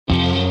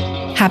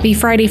Happy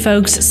Friday,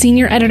 folks.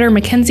 Senior Editor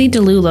Mackenzie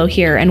DeLulo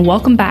here, and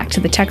welcome back to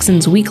the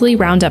Texans Weekly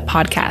Roundup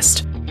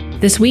podcast.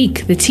 This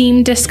week, the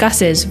team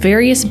discusses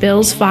various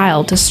bills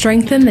filed to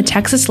strengthen the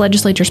Texas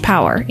legislature's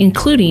power,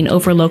 including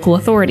over local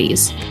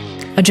authorities.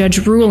 A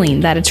judge ruling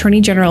that Attorney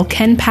General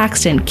Ken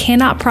Paxton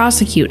cannot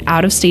prosecute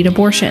out-of-state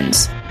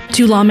abortions.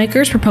 2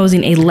 lawmakers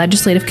proposing a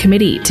legislative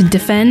committee to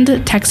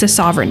defend Texas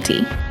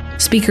sovereignty.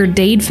 Speaker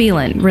Dade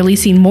Phelan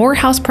releasing more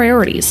House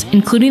priorities,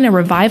 including a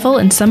revival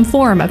in some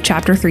form of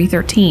Chapter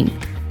 313.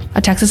 A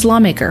Texas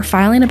lawmaker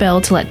filing a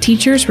bill to let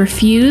teachers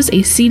refuse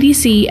a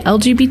CDC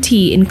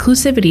LGBT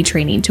inclusivity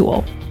training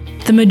tool.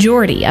 The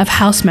majority of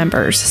House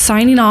members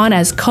signing on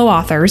as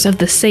co-authors of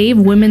the Save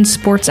Women's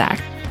Sports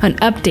Act, an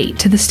update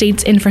to the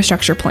state's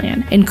infrastructure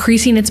plan,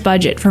 increasing its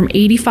budget from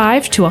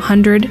 $85 to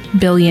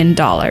 $100 billion.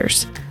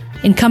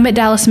 Incumbent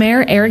Dallas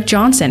Mayor Eric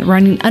Johnson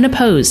running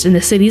unopposed in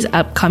the city's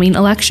upcoming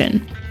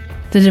election.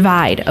 The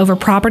divide over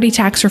property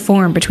tax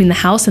reform between the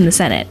House and the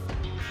Senate.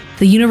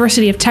 The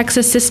University of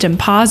Texas system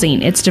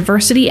pausing its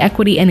diversity,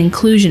 equity, and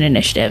inclusion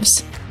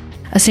initiatives.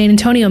 A San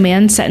Antonio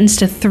man sentenced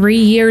to 3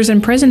 years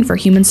in prison for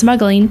human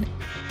smuggling.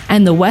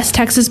 And the West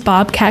Texas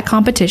Bobcat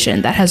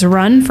competition that has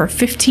run for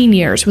 15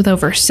 years with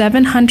over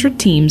 700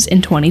 teams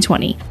in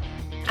 2020.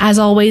 As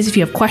always, if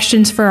you have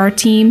questions for our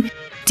team,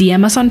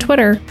 DM us on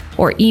Twitter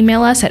or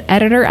email us at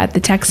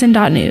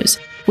editor@thetexan.news.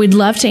 We'd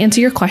love to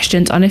answer your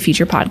questions on a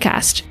future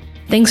podcast.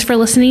 Thanks for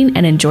listening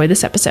and enjoy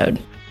this episode.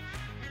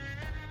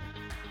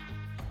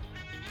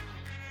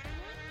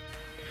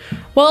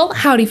 Well,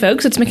 howdy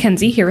folks, it's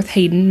Mackenzie here with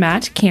Hayden,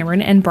 Matt,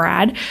 Cameron, and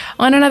Brad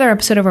on another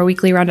episode of our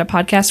weekly Roundup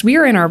podcast. We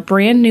are in our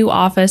brand new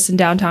office in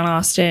downtown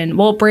Austin.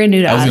 Well, brand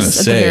new to us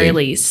at the very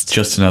least.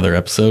 Just another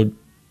episode?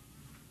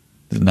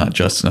 Not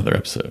just another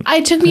episode.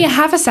 It took me a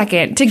half a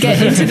second to get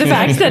into the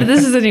fact that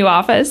this is a new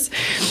office,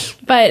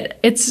 but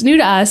it's new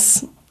to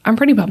us. I'm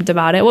pretty pumped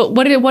about it.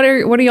 What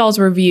are y'all's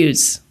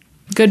reviews?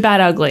 Good, bad,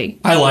 ugly.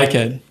 I like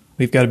it.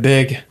 We've got a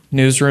big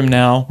newsroom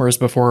now, whereas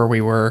before we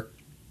were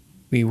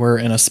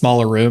in a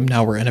smaller room.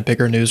 Now we're in a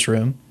bigger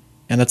newsroom,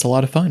 and it's a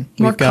lot of fun.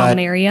 More common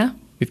area.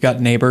 We've got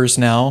neighbors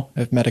now.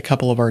 I've met a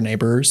couple of our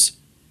neighbors,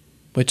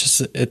 which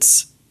is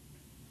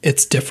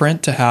it's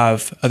different to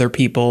have other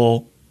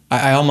people.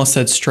 I almost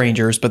said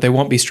strangers, but they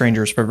won't be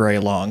strangers for very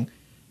long.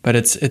 But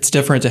it's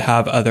different to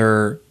have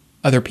other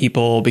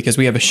people because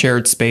we have a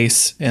shared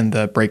space in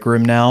the break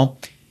room now,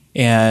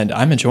 and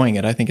I'm enjoying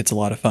it. I think it's a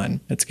lot of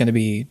fun. It's going to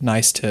be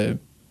nice to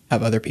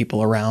have other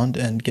people around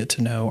and get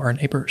to know our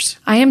neighbors.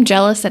 I am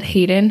jealous that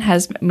Hayden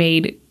has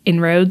made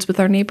inroads with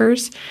our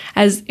neighbors,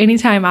 as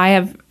anytime I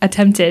have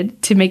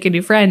attempted to make a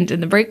new friend in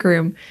the break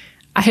room,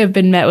 I have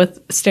been met with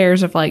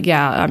stares of like,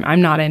 yeah,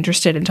 I'm not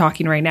interested in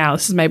talking right now.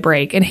 This is my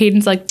break. And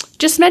Hayden's like,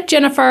 just met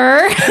Jennifer.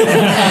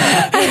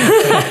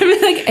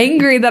 I'm like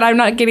angry that I'm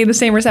not getting the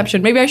same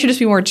reception. Maybe I should just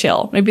be more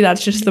chill. Maybe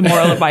that's just the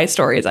moral of my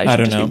story is I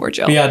should just be more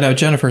chill. But yeah, no,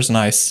 Jennifer's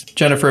nice.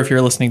 Jennifer, if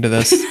you're listening to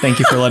this, thank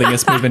you for letting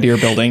us move into your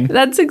building.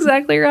 That's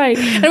exactly right.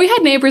 And we had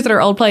neighbors at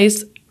our old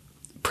place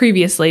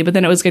previously, but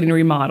then it was getting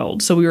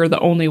remodeled. So we were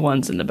the only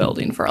ones in the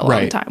building for a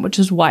long time, which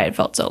is why it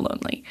felt so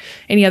lonely.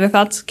 Any other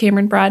thoughts,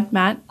 Cameron, Brad,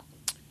 Matt?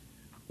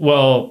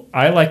 Well,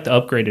 I like the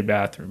upgraded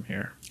bathroom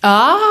here.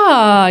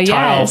 Ah, yes.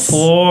 Tile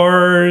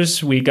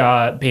floors. We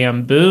got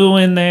bamboo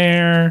in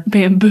there.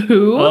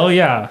 Bamboo? Oh,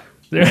 yeah.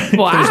 Wow.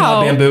 There's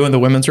not bamboo in the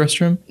women's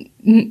restroom?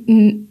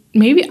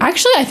 Maybe.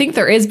 Actually, I think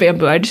there is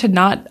bamboo. I just had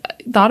not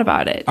thought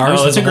about it.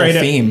 Ours is a great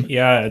theme.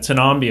 Yeah, it's an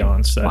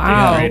ambiance that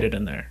they created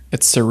in there.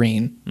 It's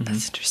serene. Mm-hmm.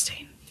 That's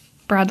interesting.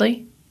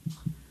 Bradley?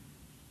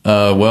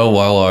 Well,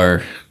 while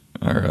our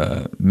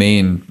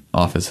main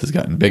office has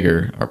gotten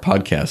bigger, our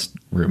podcast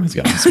room has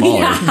gotten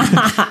smaller.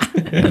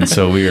 And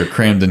so we are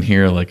crammed in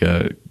here like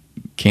a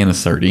can of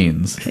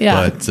sardines.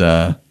 Yeah. But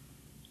I'm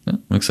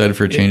excited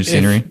for a change of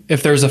scenery.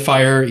 If there's a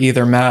fire,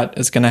 either Matt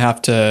is going to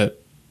have to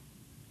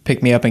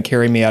pick me up and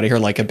carry me out of here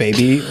like a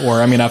baby,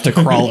 or I'm going to have to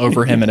crawl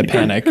over him in a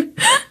panic.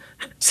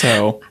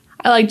 So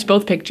I liked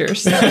both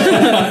pictures.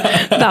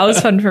 That was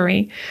fun for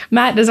me.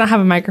 Matt does not have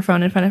a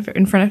microphone in front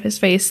of his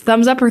face.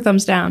 Thumbs up or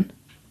thumbs down?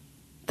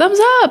 Thumbs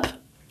up!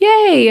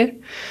 Yay!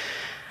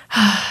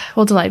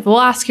 Well, delightful.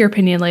 We'll ask your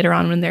opinion later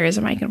on when there is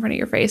a mic in front of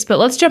your face. But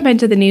let's jump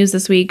into the news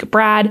this week.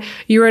 Brad,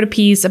 you wrote a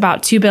piece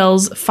about 2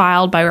 bills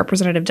filed by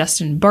Representative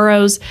Justin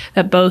Burrows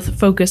that both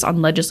focus on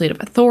legislative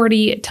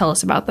authority. Tell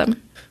us about them.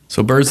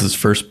 So Burrows'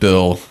 first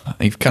bill,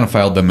 he kind of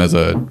filed them as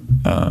a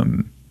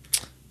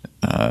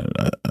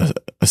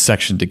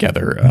section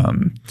together.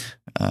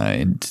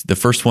 And the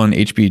first one,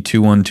 HB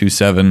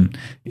 2127,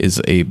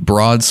 is a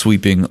broad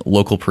sweeping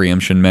local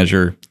preemption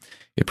measure.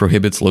 It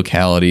prohibits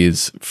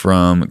localities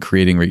from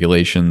creating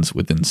regulations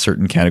within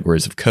certain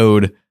categories of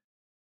code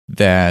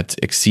that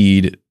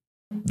exceed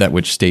that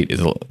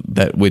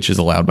which is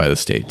allowed by the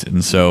state.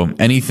 And so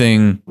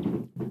anything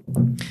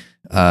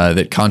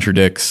that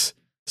contradicts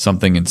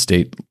something in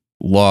state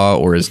law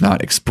or is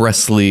not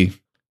expressly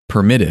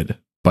permitted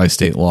by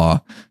state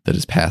law that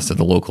is passed at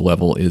the local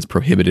level is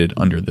prohibited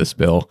under this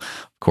bill.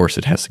 Of course,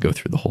 it has to go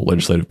through the whole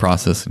legislative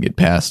process and get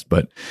passed,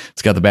 but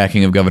it's got the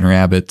backing of Governor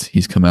Abbott.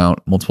 He's come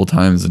out multiple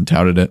times and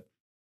touted it.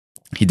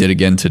 He did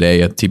again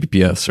today at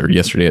TPPS, or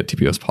yesterday at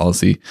TPPS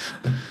Policy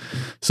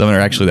Summit, or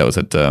actually that was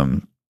at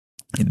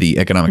the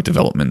Economic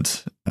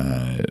Development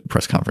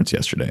press conference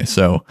yesterday.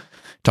 So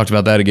talked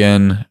about that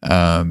again.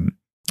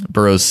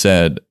 Burrows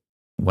said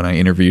when I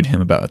interviewed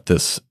him about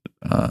this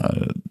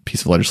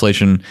piece of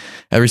legislation,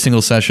 every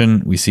single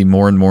session we see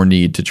more and more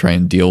need to try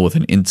and deal with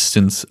an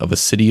instance of a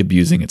city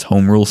abusing its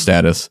home rule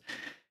status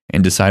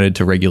and decided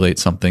to regulate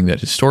something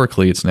that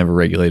historically it's never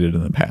regulated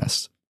in the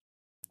past.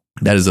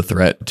 That is a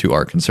threat to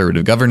our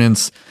conservative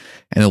governance,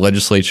 and the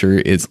legislature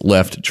is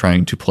left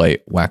trying to play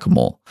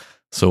whack-a-mole.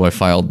 So I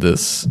filed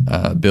this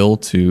bill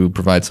to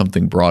provide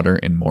something broader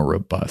and more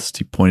robust.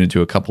 He pointed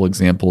to a couple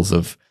examples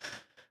of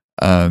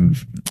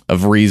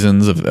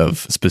reasons of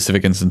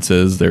specific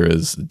instances. There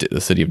is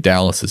the city of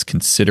Dallas is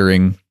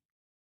considering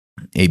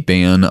a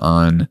ban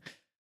on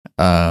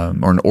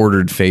or an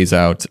ordered phase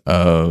out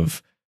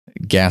of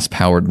gas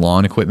powered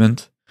lawn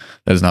equipment.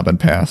 That has not been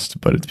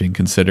passed, but it's being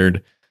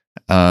considered.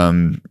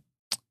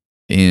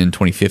 In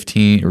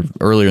 2015 or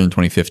earlier in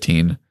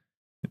 2015,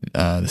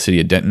 the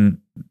city of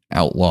Denton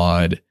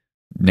outlawed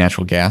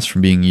natural gas from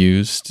being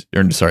used,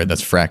 or sorry,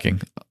 that's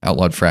fracking,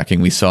 outlawed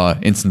fracking. We saw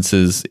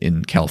instances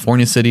in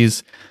California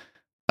cities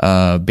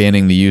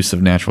banning the use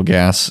of natural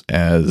gas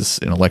as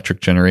an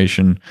electric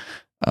generation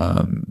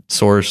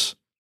source.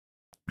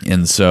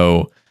 And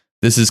so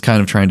this is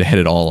kind of trying to head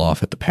it all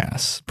off at the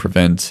pass,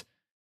 prevent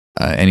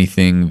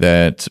anything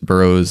that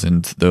Burrows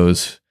and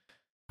those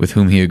with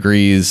whom he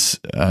agrees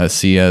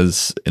see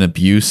as an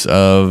abuse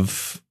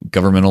of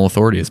governmental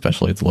authority,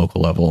 especially at the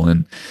local level.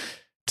 And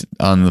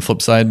on the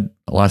flip side,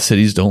 a lot of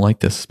cities don't like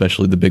this,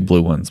 especially the big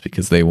blue ones,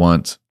 because they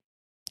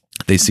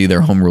see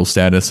their home rule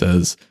status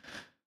as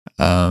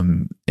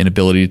an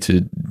ability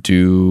to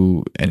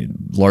do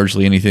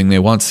largely anything they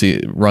want,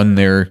 run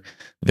their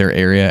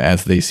area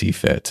as they see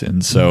fit.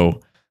 And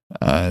so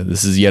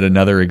this is yet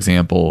another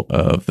example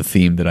of the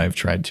theme that I've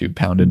tried to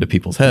pound into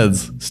people's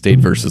heads: state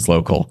versus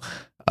local.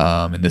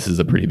 And this is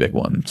a pretty big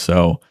one.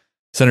 So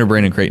Senator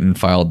Brandon Creighton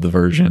filed the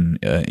version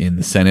in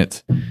the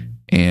Senate,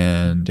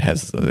 and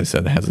has, as I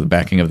said, has the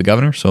backing of the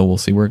governor. So we'll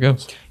see where it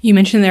goes. You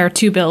mentioned there are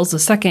two bills. The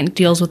second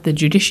deals with the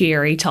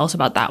judiciary. Tell us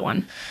about that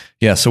one.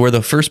 Yeah. So where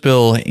the first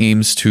bill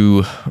aims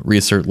to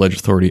reassert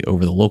legislative authority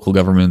over the local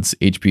governments,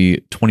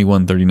 HB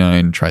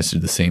 2139 tries to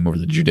do the same over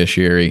the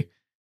judiciary.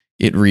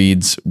 It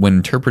reads, when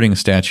interpreting a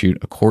statute,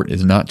 a court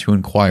is not to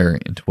inquire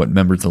into what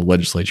members of the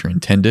legislature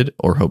intended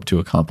or hope to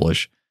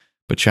accomplish,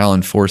 but shall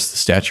enforce the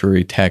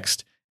statutory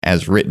text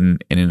as written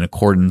and in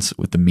accordance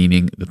with the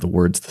meaning that the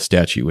words of the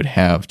statute would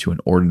have to an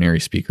ordinary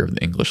speaker of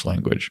the English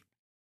language.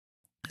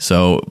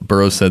 So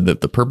Burrows said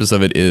that the purpose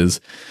of it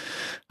is,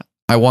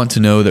 I want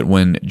to know that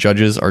when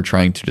judges are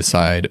trying to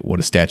decide what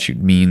a statute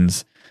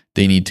means,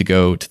 they need to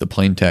go to the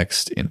plain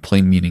text and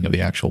plain meaning of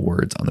the actual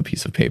words on the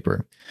piece of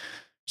paper.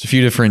 There's a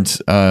few different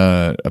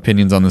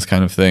opinions on this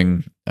kind of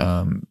thing.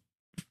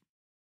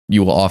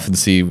 You will often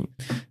see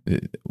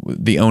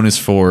the onus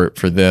for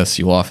this.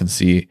 You'll often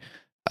see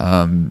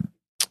on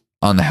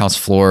the House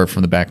floor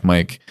from the back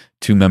mic,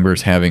 two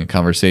members having a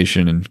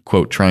conversation and,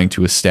 quote, trying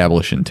to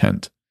establish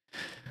intent.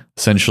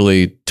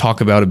 Essentially,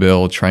 talk about a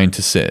bill, trying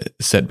to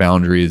set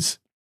boundaries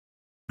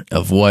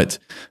of what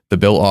the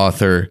bill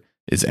author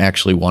is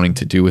actually wanting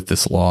to do with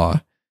this law,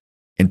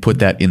 and put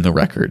that in the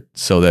record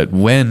so that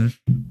when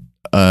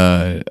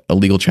a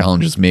legal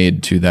challenge is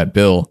made to that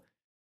bill,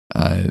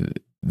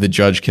 the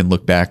judge can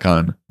look back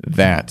on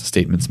that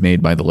statements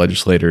made by the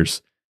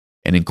legislators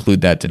and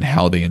include that in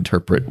how they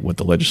interpret what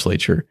the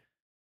legislature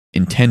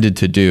intended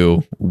to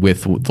do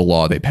with the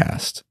law they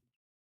passed.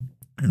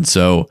 And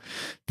so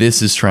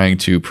this is trying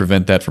to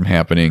prevent that from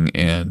happening.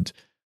 And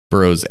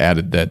Burrows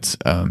added that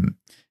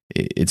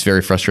it's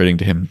very frustrating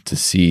to him to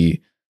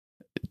see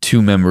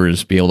two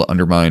members be able to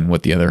undermine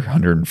what the other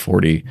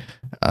 140,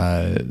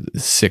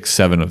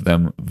 7 of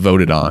them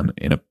voted on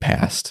in a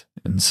past.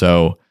 And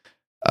so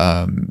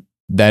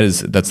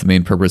that's the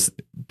main purpose.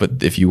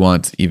 But if you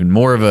want even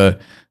more of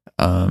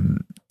an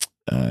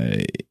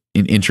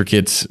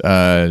intricate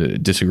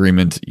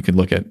disagreement, you can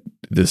look at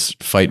this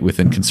fight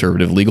within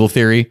conservative legal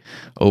theory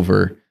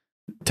over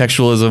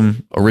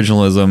textualism,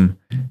 originalism,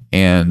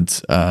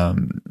 and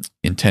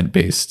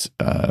intent-based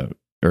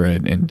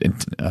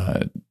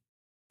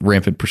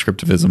rampant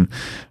prescriptivism.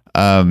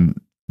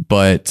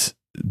 But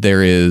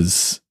there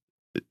is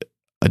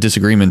a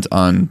disagreement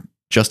on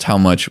just how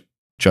much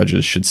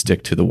judges should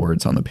stick to the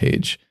words on the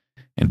page.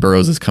 And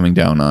Burrows is coming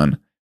down on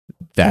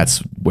that's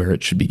where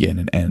it should begin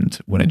and end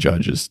when a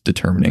judge is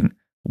determining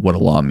what a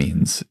law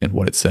means and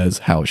what it says,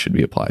 how it should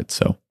be applied.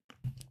 So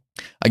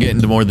I get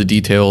into more of the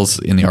details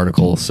in the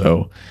article,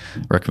 so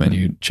I recommend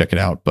you check it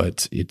out.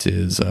 But it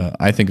is,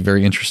 I think, a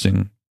very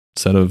interesting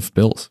set of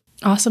bills.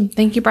 Awesome.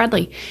 Thank you,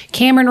 Bradley.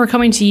 Cameron, we're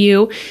coming to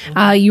you.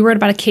 You wrote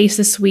about a case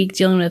this week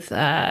dealing with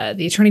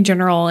the Attorney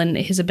General and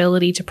his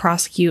ability to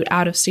prosecute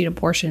out-of-state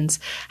abortions.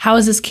 How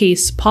is this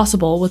case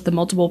possible with the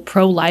multiple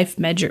pro-life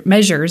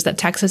measures that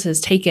Texas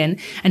has taken,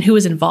 and who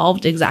is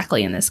involved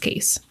exactly in this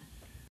case?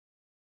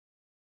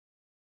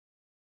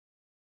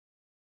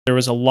 There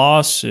was a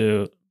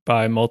lawsuit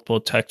by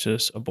multiple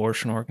Texas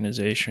abortion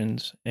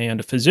organizations and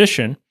a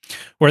physician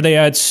where they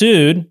had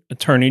sued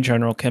Attorney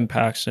General Ken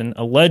Paxton,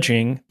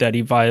 alleging that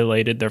he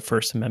violated their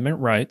First Amendment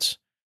rights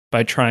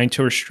by trying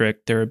to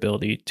restrict their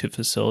ability to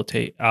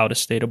facilitate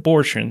out-of-state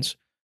abortions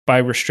by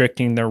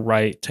restricting their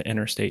right to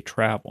interstate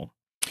travel.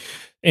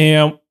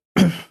 And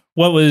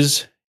what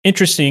was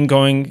interesting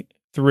going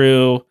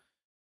through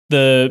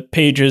the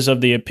pages of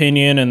the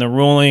opinion and the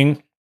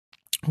ruling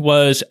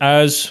was,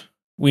 as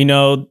we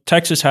know,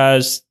 Texas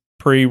has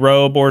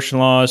pre-Roe abortion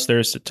laws.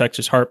 There's the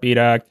Texas Heartbeat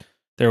Act.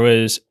 There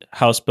was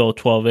House Bill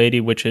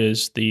 1280, which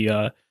is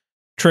the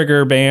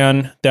trigger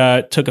ban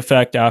that took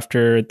effect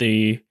after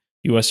the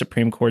U.S.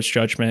 Supreme Court's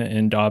judgment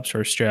in Dobbs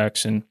v.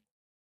 Jackson.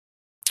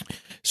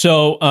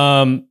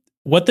 So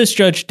what this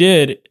judge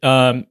did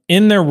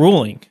in their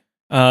ruling,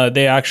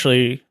 they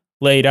actually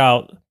laid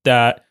out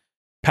that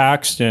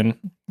Paxton,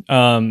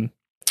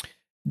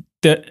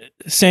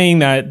 saying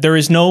that there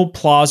is no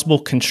plausible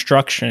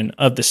construction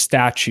of the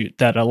statute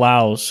that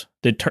allows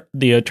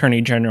the Attorney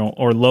General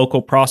or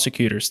local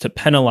prosecutors to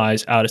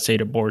penalize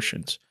out-of-state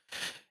abortions.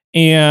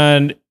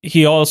 And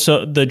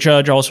the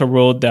judge also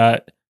ruled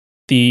that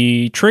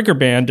the trigger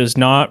ban does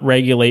not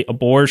regulate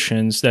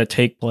abortions that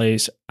take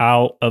place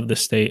out of the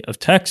state of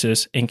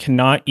Texas and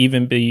cannot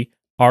even be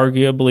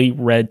arguably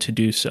read to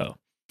do so.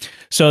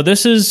 So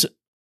this is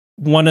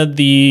one of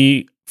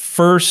the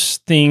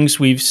first things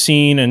we've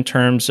seen in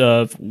terms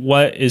of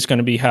what is going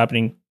to be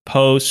happening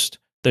post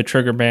the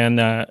trigger ban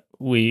that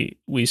we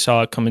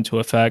saw come into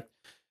effect.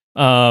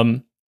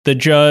 The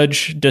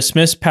judge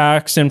dismissed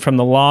Paxton from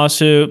the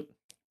lawsuit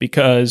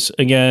because,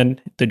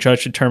 again, the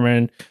judge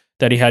determined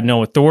that he had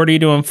no authority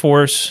to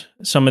enforce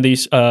some of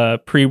these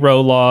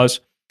pre-Roe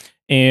laws.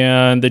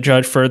 And the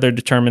judge further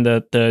determined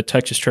that the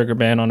Texas trigger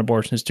ban on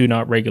abortions do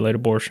not regulate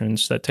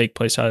abortions that take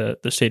place out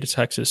of the state of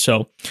Texas.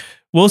 So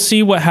we'll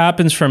see what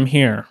happens from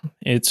here.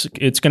 It's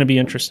going to be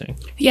interesting.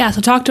 Yeah,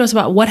 so talk to us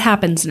about what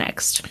happens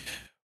next.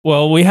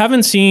 Well, we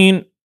haven't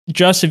seen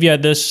just of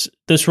yet. This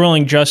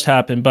ruling just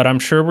happened, but I'm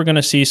sure we're going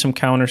to see some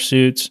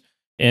countersuits,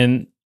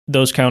 and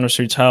those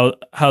countersuits,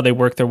 how they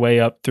work their way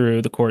up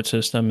through the court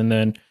system. And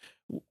then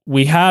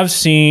we have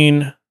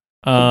seen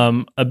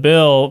a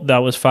bill that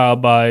was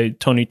filed by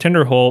Tony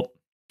Tinderholt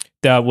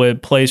that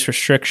would place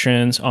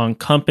restrictions on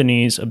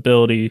companies'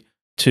 ability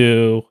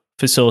to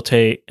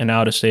facilitate an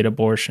out-of-state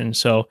abortion.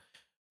 So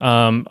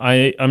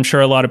I'm sure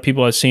a lot of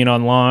people have seen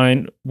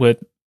online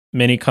with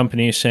many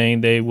companies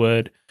saying they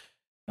would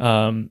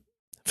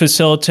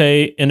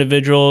facilitate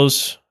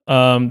individuals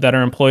that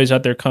are employees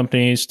at their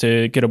companies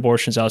to get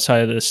abortions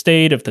outside of the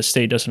state if the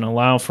state doesn't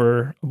allow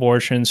for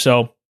abortion.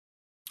 So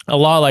a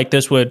law like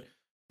this would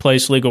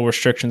place legal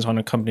restrictions on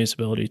a company's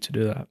ability to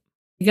do that.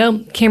 There you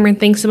go. Cameron,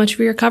 thanks so much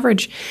for your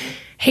coverage.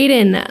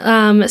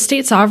 Hayden,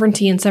 state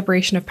sovereignty and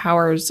separation of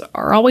powers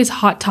are always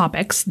hot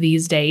topics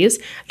these days.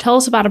 Tell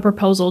us about a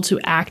proposal to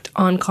act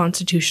on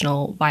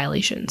constitutional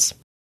violations.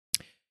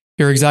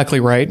 You're exactly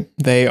right.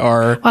 They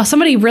are... Wow,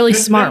 somebody really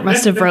smart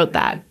must have wrote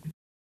that.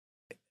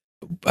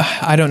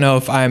 I don't know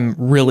if I'm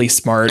really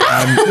smart.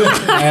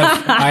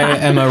 I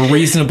am a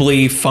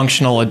reasonably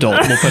functional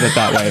adult. We'll put it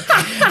that way.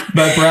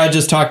 But Brad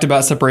just talked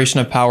about separation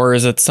of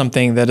powers. It's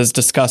something that is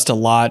discussed a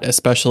lot,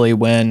 especially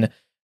when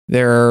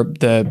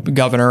the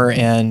governor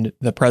and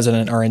the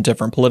president are in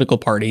different political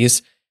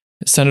parties.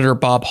 Senator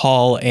Bob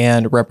Hall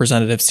and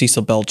Representative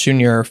Cecil Bell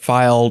Jr.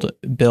 filed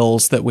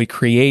bills that would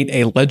create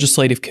a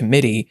legislative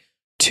committee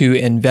to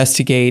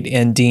investigate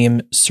and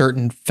deem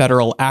certain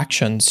federal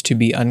actions to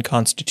be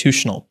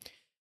unconstitutional.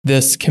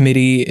 This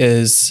committee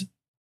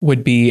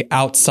would be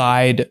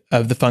outside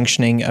of the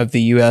functioning of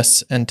the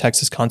U.S. and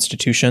Texas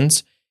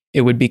constitutions.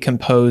 It would be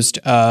composed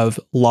of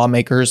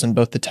lawmakers in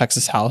both the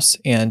Texas House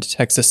and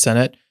Texas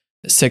Senate,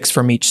 6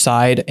 from each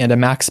side, and a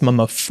maximum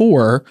of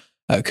 4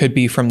 could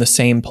be from the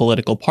same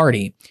political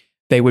party.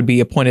 They would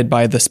be appointed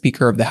by the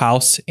Speaker of the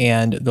House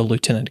and the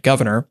Lieutenant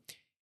Governor.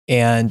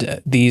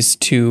 And these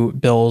two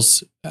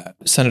bills,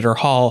 Senator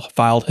Hall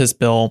filed his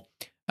bill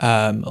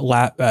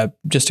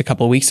just a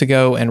couple of weeks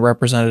ago, and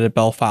Representative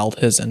Bell filed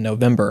his in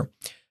November.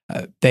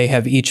 They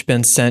have each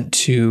been sent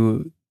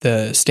to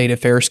the State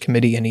Affairs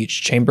Committee in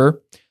each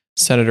chamber.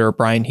 Senator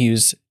Brian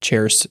Hughes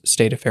chairs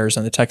State Affairs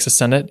in the Texas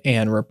Senate,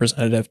 and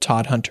Representative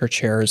Todd Hunter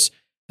chairs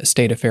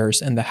State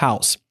Affairs in the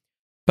House.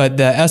 But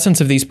the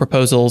essence of these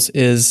proposals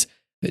is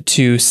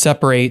to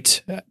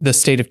separate the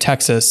state of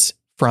Texas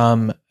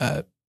from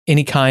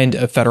any kind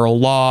of federal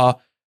law,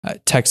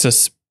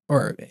 Texas,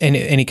 or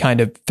any kind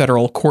of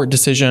federal court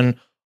decision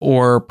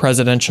or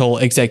presidential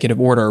executive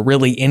order,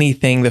 really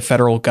anything the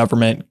federal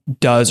government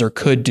does or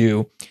could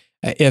do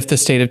if the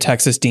state of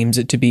Texas deems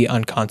it to be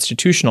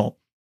unconstitutional.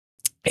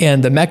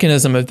 And the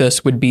mechanism of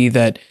this would be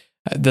that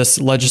This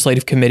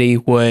legislative committee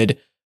would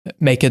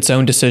make its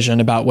own decision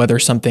about whether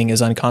something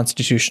is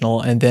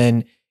unconstitutional, and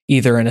then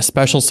either in a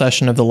special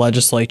session of the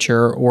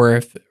legislature or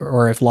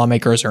if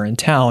lawmakers are in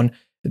town,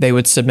 they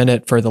would submit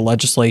it for the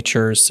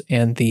legislature's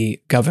and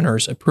the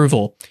governor's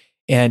approval.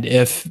 And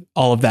if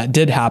all of that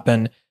did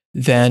happen,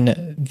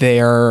 then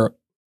they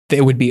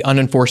would be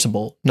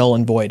unenforceable, null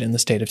and void in the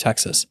state of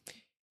Texas.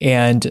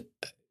 And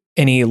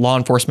any law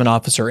enforcement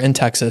officer in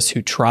Texas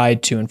who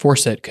tried to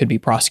enforce it could be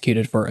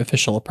prosecuted for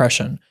official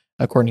oppression,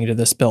 according to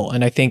this bill.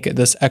 And I think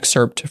this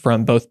excerpt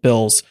from both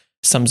bills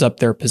sums up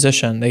their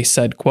position. They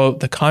said, quote,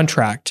 "The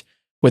contract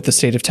with the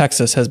state of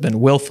Texas has been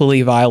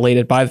willfully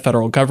violated by the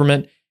federal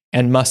government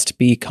and must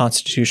be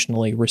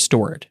constitutionally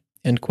restored,"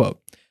 end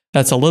quote.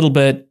 That's a little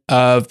bit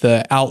of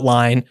the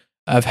outline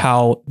of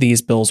how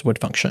these bills would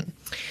function.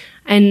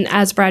 And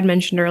as Brad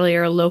mentioned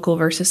earlier, local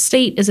versus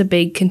state is a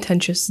big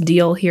contentious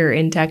deal here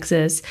in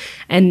Texas.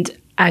 And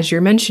as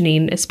you're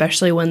mentioning,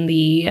 especially when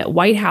the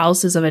White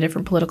House is of a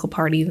different political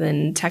party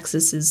than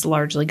Texas is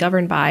largely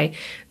governed by,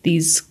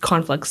 these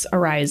conflicts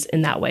arise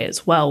in that way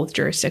as well with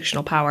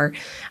jurisdictional power.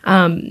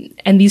 And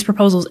these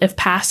proposals, if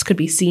passed, could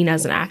be seen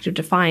as an act of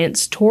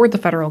defiance toward the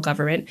federal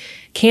government.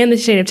 Can the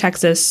state of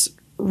Texas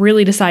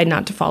really decide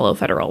not to follow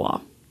federal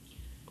law?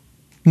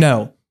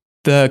 No.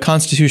 The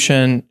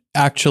Constitution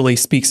actually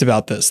speaks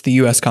about this. The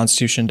U.S.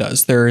 Constitution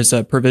does. There is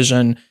a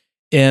provision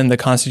in the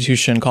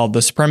Constitution called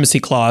the Supremacy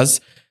Clause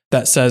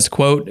that says,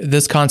 quote,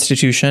 "This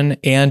Constitution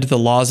and the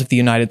laws of the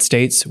United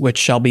States, which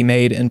shall be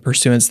made in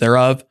pursuance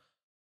thereof,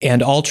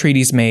 and all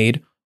treaties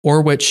made,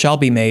 or which shall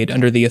be made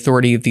under the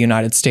authority of the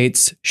United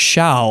States,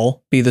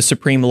 shall be the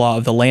supreme law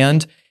of the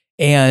land,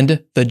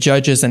 and the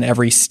judges in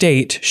every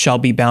state shall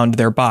be bound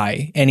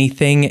thereby.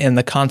 Anything in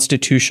the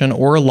Constitution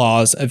or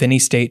laws of any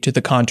state to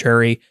the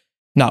contrary,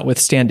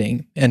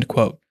 notwithstanding," end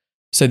quote.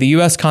 So the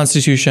U.S.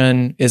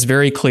 Constitution is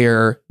very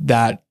clear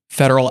that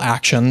federal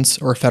actions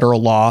or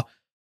federal law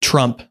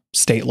trump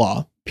state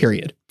law,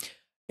 period.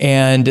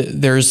 And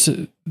there's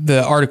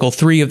the Article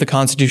 3 of the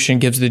Constitution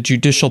gives the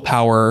judicial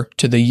power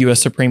to the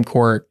U.S. Supreme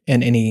Court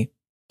and any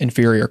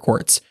inferior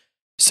courts.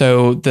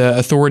 So the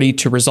authority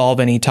to resolve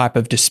any type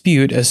of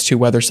dispute as to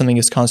whether something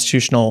is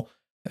constitutional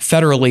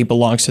federally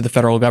belongs to the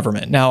federal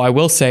government. Now, I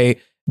will say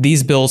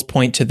these bills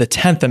point to the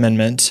 10th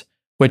Amendment,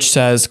 which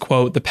says,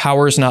 quote, "The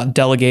powers not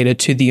delegated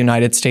to the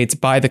United States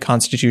by the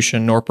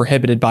Constitution nor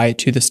prohibited by it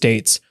to the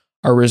states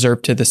are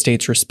reserved to the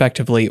states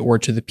respectively or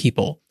to the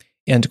people,"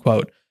 end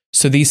quote.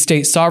 So these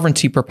state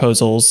sovereignty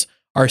proposals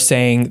are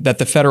saying that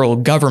the federal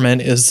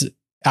government is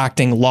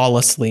acting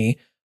lawlessly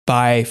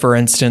by, for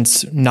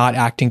instance, not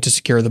acting to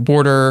secure the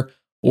border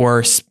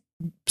or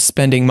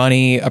spending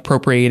money,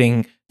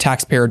 appropriating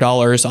taxpayer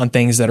dollars on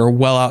things that are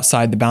well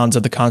outside the bounds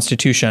of the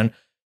Constitution.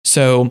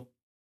 So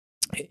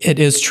it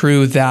is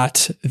true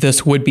that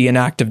this would be an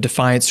act of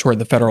defiance toward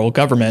the federal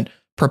government.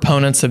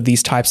 Proponents of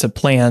these types of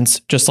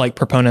plans, just like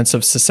proponents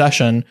of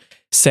secession,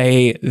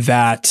 say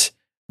that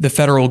the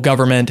federal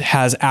government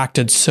has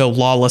acted so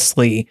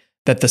lawlessly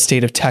that the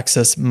state of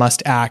Texas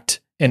must act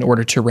in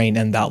order to rein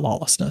in that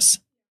lawlessness.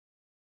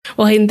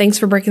 Well, Hayden, thanks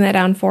for breaking that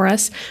down for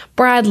us.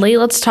 Bradley,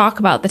 let's talk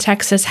about the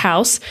Texas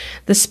House.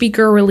 The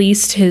Speaker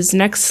released his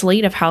next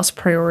slate of House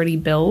priority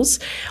bills.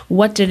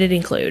 What did it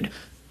include?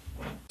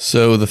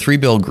 So the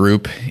three-bill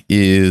group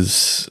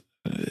is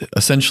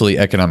essentially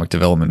economic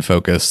development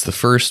focused. The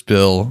first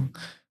bill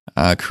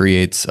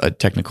creates a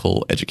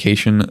technical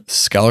education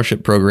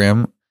scholarship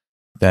program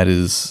that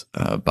is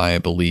by, I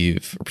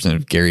believe,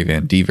 Representative Gary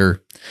Van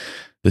Dever.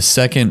 The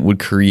second would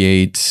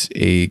create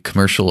a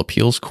commercial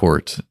appeals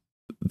court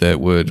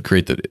that would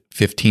create the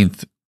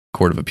 15th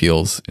Court of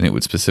Appeals, and it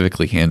would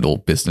specifically handle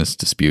business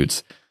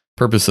disputes.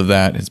 Purpose of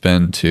that has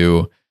been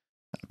to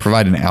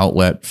provide an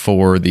outlet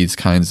for these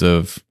kinds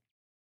of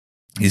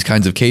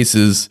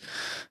cases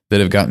that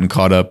have gotten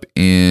caught up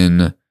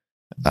in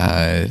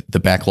the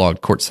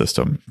backlogged court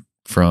system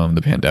from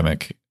the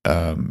pandemic.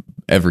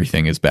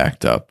 Everything is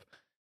backed up,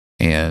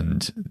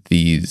 and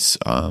these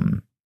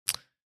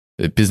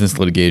business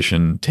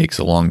litigation takes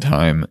a long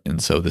time,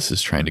 and so this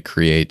is trying to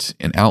create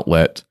an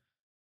outlet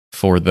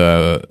for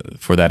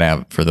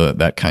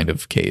that kind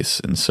of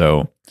case. And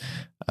so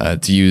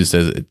it's used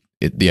as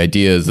the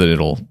idea is that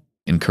it'll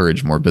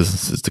encourage more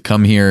businesses to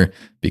come here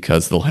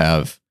because they'll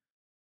have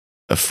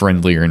a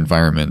friendlier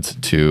environment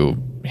to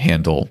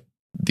handle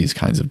these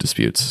kinds of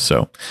disputes.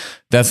 So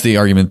that's the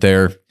argument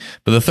there.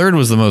 But the third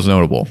was the most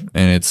notable,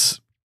 and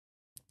it's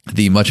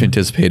the much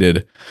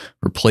anticipated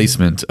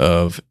replacement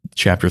of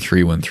Chapter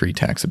 313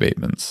 tax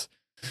abatements.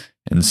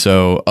 And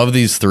so of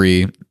these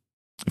three,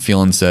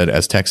 Phelan said,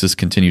 as Texas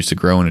continues to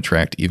grow and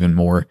attract even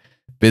more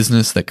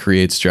business that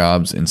creates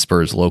jobs and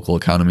spurs local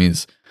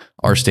economies,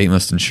 our state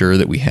must ensure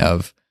that we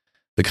have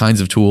the kinds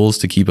of tools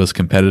to keep us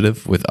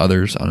competitive with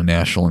others on a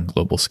national and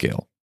global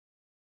scale.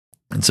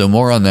 And so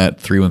more on that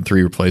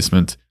 313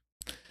 replacement.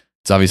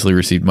 It's obviously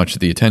received much of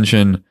the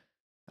attention.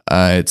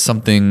 It's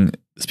something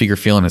Speaker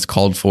Phelan has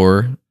called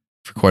for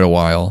quite a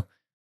while.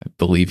 I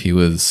believe he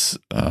was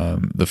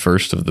the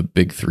first of the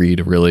big three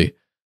to really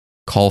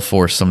call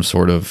for some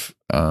sort of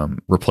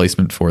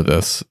replacement for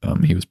this.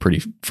 He was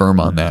pretty firm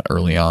on that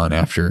early on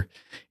after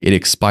it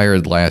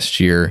expired last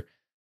year.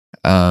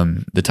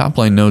 The top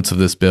line notes of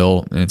this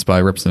bill, and it's by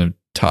Representative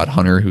Todd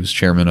Hunter, who's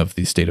chairman of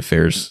the State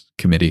Affairs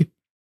Committee.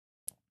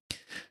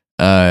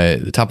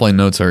 The top line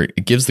notes are,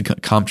 it gives the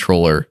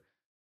comptroller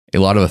a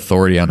lot of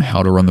authority on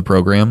how to run the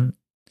program.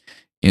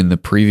 In the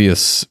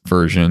previous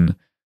version,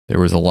 there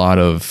was a lot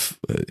of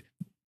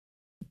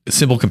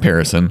simple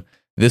comparison.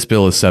 This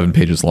bill is 7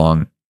 pages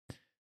long.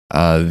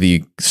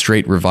 The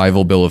straight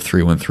revival bill of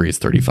 313 is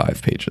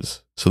 35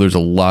 pages. So there's a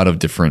lot of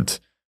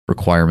different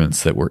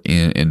requirements that were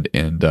in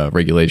and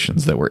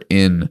regulations that were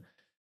in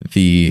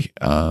the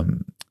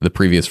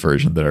previous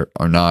version that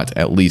are not,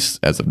 at least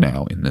as of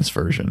now, in this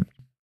version.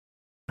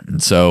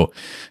 And so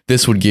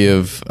this would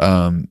give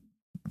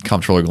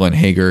Comptroller Glenn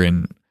Hager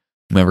and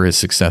whomever his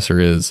successor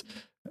is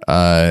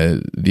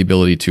the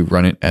ability to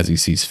run it as he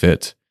sees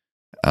fit.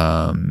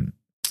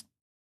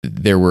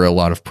 There were a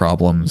lot of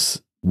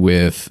problems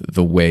with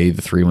the way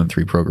the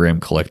 313 program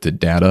collected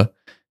data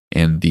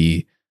and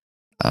the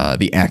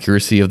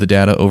accuracy of the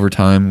data over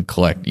time.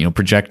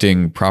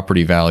 Projecting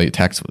property value,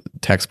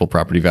 taxable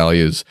property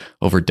values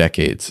over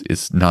decades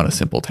is not a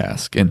simple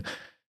task, and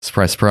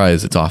surprise,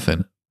 surprise, it's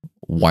often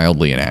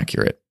wildly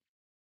inaccurate,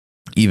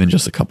 even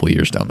just a couple of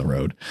years down the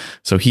road.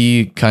 So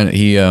he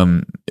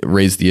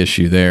raised the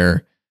issue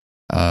there,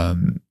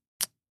 and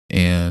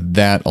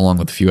that, along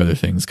with a few other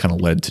things, kind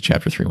of led to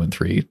Chapter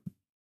 313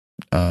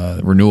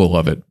 renewal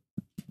of it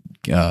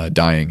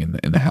dying in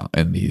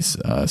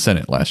the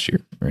Senate last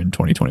year, or in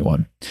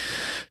 2021.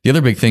 The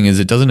other big thing is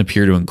it doesn't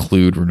appear to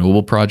include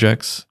renewable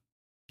projects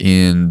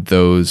in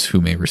those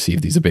who may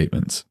receive these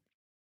abatements.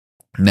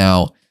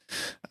 Now,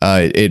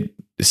 it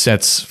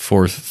sets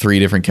forth 3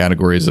 different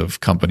categories of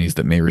companies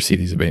that may receive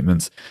these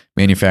abatements: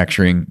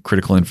 manufacturing,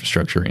 critical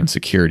infrastructure, and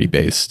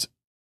security-based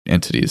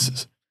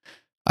entities.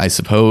 I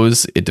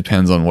suppose it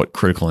depends on what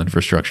critical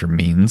infrastructure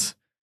means.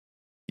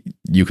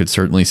 You could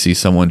certainly see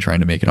someone trying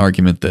to make an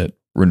argument that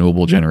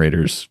renewable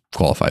generators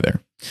qualify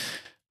there.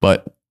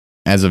 But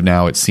as of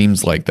now, it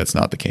seems like that's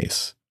not the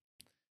case.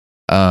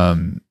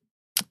 And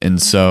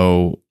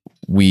so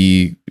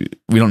we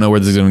don't know where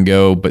this is going to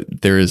go,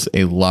 but there is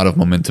a lot of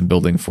momentum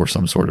building for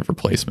some sort of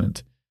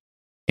replacement.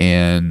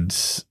 And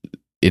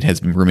it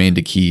has remained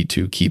a key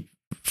to keep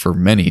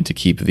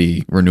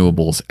the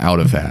renewables out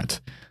of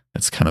that.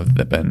 That's kind of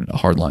been a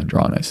hard line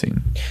drawn, I've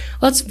seen.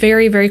 Let's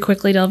very, very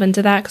quickly delve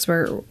into that,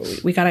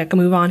 because we got to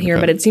move on here.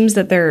 Okay. But it seems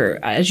that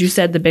there, as you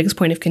said, the biggest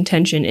point of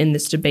contention in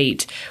this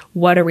debate.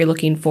 What are we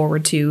looking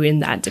forward to in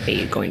that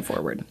debate going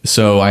forward?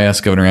 So I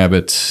asked Governor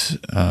Abbott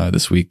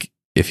this week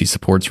if he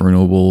supports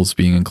renewables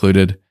being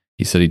included.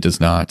 He said he does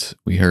not.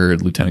 We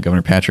heard Lieutenant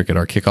Governor Patrick at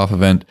our kickoff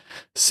event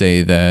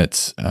say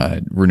that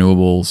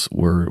renewables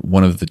were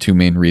one of the 2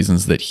 main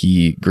reasons that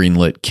he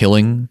greenlit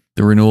killing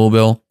the renewal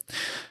bill.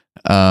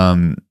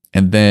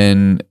 And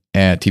then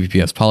at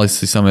TPPS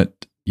Policy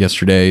Summit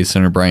yesterday,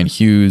 Senator Brian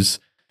Hughes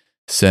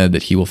said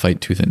that he will fight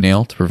tooth and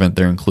nail to prevent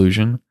their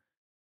inclusion.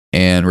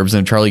 And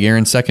Representative Charlie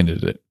Guerin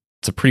seconded it.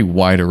 It's a pretty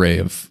wide array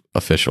of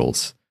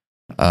officials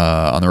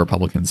on the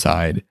Republican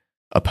side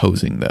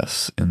opposing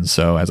this. And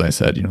so, as I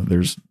said,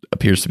 there's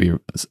appears to be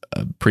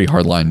a pretty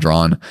hard line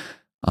drawn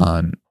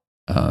on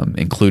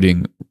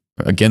including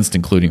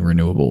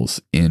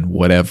renewables in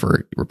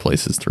whatever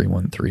replaces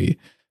 313.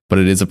 But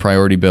it is a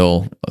priority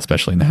bill,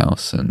 especially in the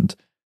House, and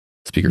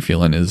Speaker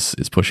Phelan is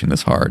pushing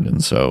this hard.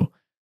 And so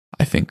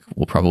I think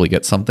we'll probably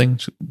get something.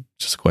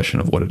 Just a question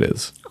of what it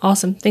is.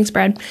 Awesome. Thanks,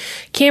 Brad.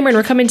 Cameron,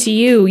 we're coming to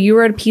you. You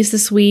wrote a piece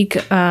this week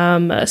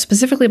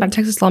specifically about a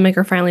Texas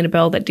lawmaker filing a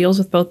bill that deals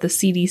with both the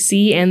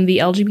CDC and the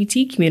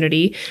LGBT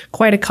community.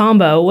 Quite a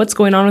combo. What's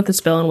going on with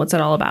this bill, and what's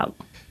it all about?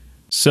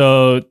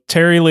 So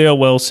Terry Leo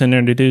Wilson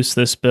introduced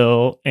this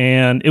bill,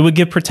 and it would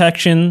give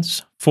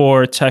protections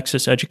for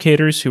Texas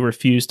educators who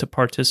refuse to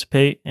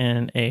participate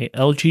in a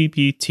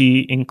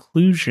LGBT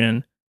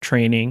inclusion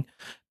training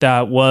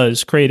that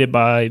was created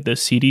by the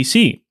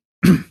CDC.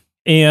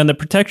 And the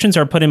protections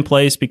are put in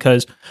place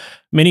because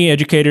many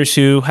educators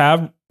who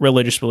have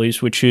religious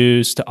beliefs would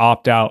choose to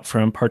opt out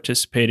from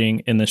participating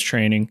in this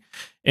training.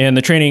 And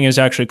the training is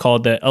actually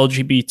called the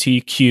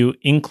LGBTQ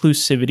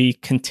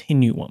Inclusivity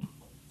Continuum.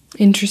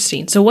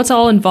 Interesting. So what's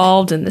all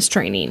involved in this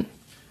training?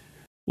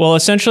 Well,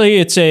 essentially,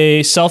 it's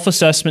a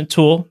self-assessment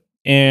tool,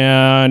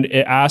 and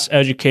it asks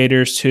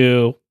educators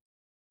to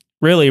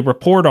really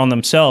report on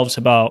themselves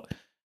about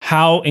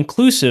how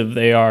inclusive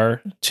they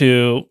are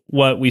to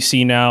what we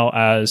see now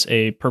as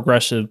a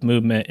progressive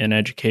movement in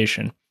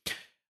education.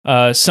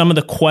 Some of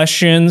the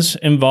questions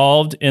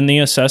involved in the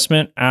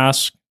assessment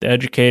ask the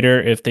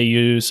educator if they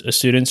use a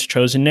student's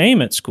chosen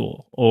name at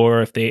school,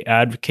 or if they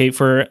advocate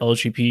for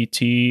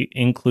LGBT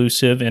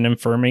inclusive and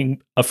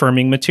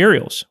affirming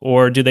materials,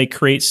 or do they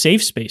create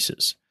safe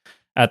spaces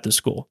at the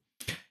school.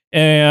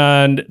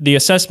 And the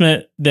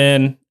assessment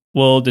then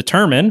will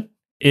determine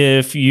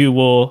if you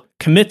will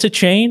commit to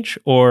change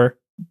or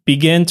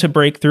begin to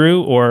break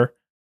through, or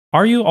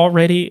are you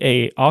already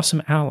an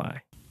awesome ally?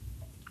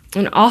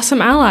 An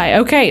awesome ally.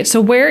 Okay,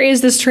 so where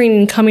is this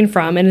training coming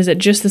from, and is it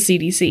just the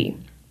CDC?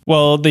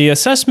 Well, the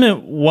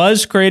assessment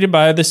was created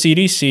by the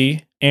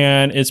CDC,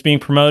 and it's being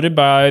promoted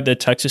by the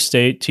Texas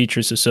State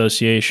Teachers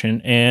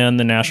Association and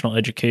the National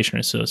Education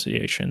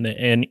Association, the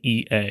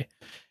NEA.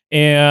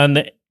 And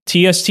the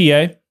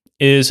TSTA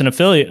is an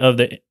affiliate of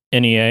the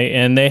NEA,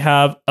 and they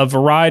have a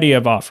variety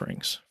of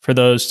offerings for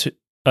those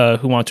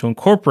who want to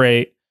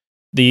incorporate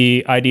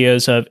the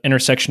ideas of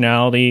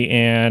intersectionality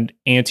and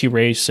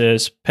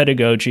anti-racist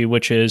pedagogy,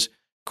 which is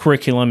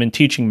curriculum and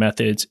teaching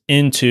methods,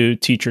 into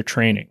teacher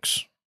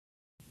trainings.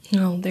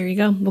 Oh, there you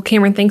go. Well,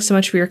 Cameron, thanks so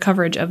much for your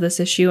coverage of this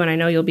issue, and I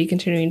know you'll be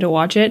continuing to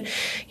watch it.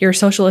 Your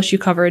social issue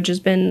coverage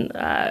has been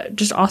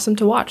just awesome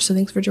to watch, so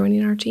thanks for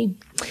joining our team.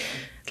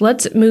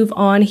 Let's move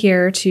on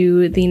here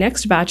to the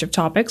next batch of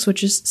topics,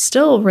 which is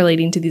still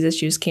relating to these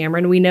issues,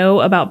 Cameron. We know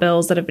about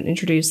bills that have been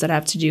introduced that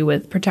have to do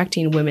with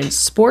protecting women's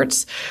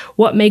sports.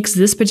 What makes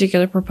this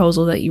particular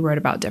proposal that you wrote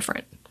about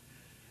different?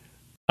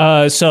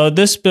 So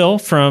this bill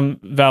from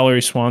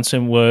Valerie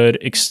Swanson would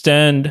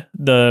extend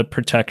the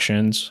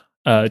protections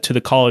to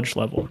the college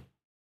level.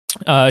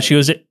 She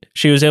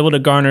was able to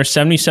garner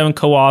 77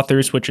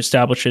 co-authors, which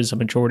establishes a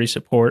majority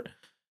support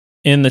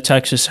in the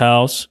Texas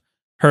House.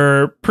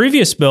 Her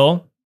previous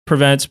bill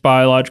prevents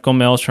biological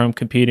males from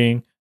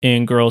competing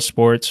in girls'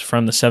 sports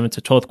from the 7th to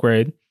 12th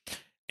grade.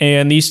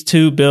 And these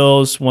two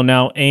bills will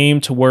now aim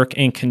to work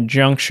in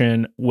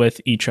conjunction with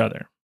each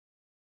other.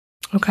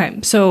 Okay,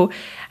 so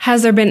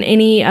has there been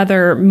any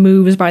other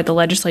moves by the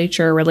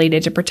legislature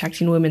related to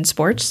protecting women's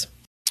sports?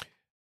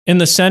 In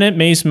the Senate,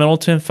 Mays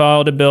Middleton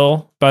filed a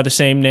bill by the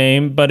same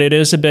name, but it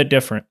is a bit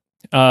different.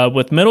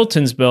 With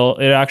Middleton's bill,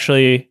 it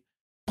actually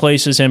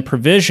places in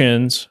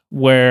provisions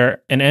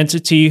where an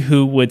entity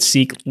who would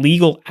seek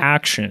legal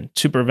action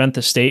to prevent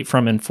the state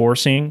from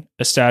enforcing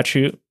a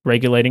statute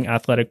regulating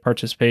athletic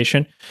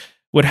participation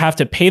would have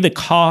to pay the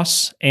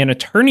costs and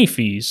attorney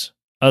fees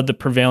of the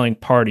prevailing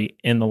party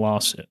in the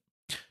lawsuit.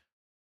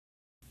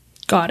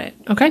 Got it.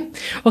 Okay.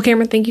 Well,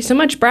 Cameron, thank you so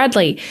much.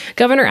 Bradley,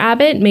 Governor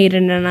Abbott made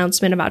an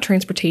announcement about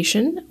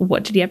transportation.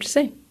 What did he have to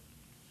say?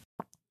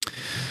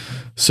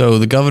 So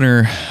the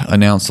governor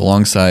announced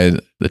alongside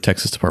the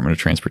Texas Department of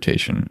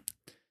Transportation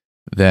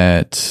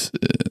that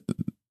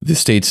the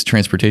state's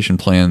transportation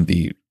plan,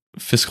 the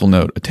fiscal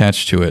note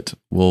attached to it,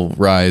 will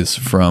rise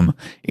from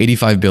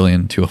 $85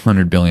 billion to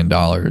 $100 billion in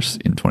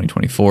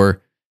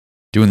 2024,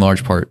 due in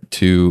large part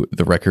to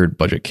the record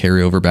budget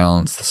carryover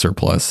balance, the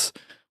surplus,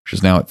 which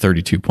is now at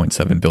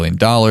 $32.7 billion.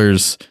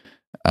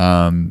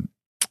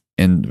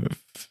 And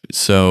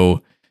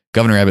so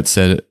Governor Abbott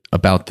said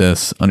about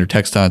this, under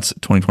TxDOT's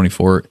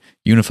 2024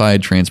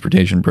 Unified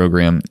Transportation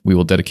Program, we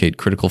will dedicate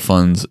critical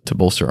funds to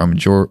bolster our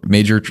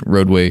major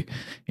roadway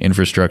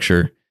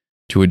infrastructure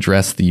to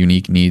address the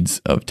unique needs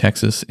of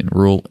Texas in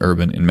rural,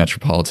 urban, and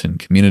metropolitan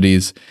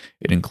communities.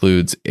 It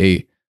includes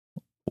a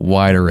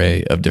wide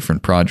array of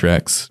different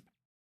projects.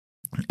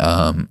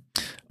 Of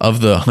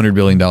the $100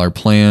 billion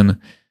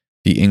plan,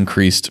 the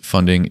increased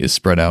funding is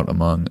spread out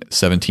among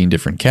 17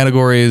 different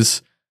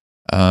categories.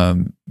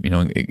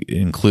 It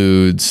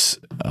includes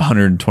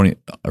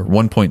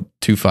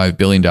 $1.25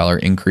 billion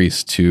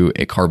increase to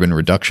a carbon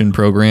reduction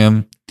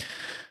program.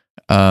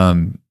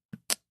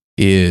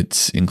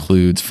 It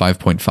includes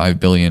 $5.5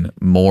 billion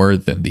more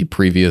than the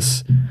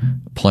previous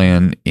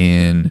plan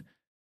in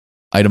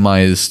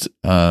itemized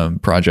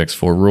projects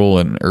for rural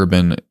and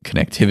urban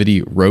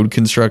connectivity, road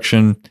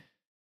construction,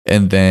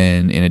 and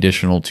then an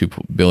additional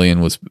 $2 billion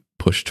was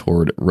pushed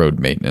toward road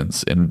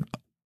maintenance and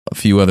a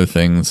few other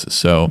things.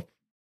 So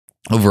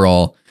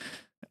overall,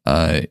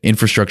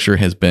 infrastructure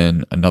has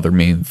been another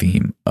main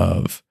theme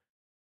of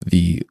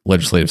the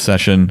legislative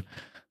session.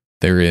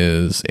 There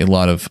is a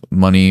lot of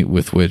money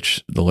with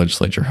which the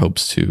legislature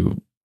hopes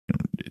to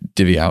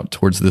divvy out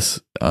towards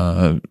this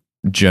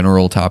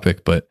general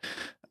topic, but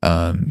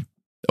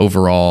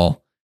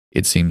overall,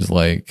 it seems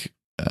like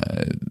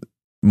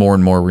more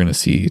and more we're going to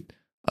see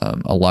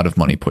a lot of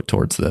money put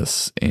towards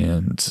this.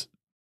 And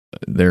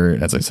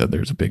there, as I said,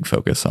 there's a big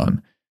focus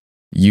on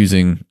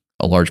using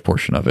a large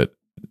portion of it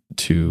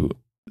to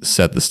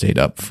set the state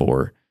up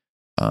for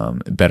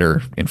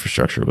better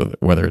infrastructure,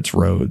 whether it's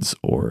roads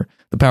or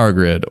the power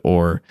grid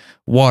or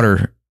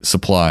water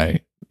supply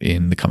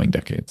in the coming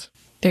decades.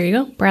 There you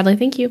go. Bradley,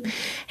 thank you.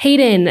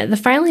 Hayden, the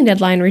filing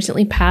deadline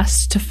recently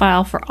passed to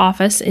file for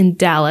office in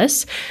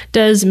Dallas.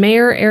 Does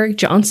Mayor Eric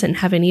Johnson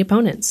have any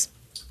opponents?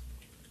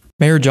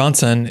 Mayor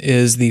Johnson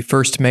is the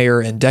first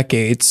mayor in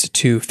decades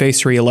to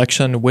face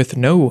re-election with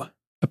no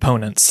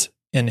opponents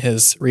in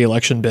his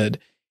re-election bid.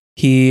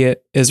 He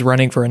is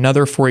running for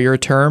another 4-year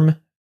term.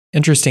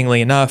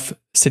 Interestingly enough,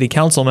 city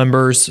council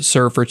members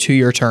serve for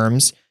 2-year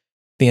terms.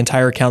 The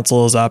entire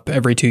council is up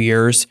every 2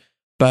 years,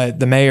 but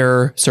the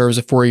mayor serves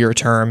a 4-year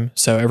term,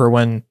 so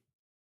everyone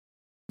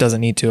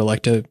doesn't need to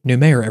elect a new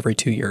mayor every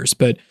 2 years.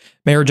 But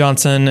Mayor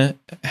Johnson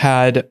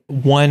had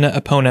one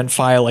opponent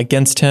file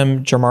against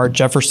him, Jamar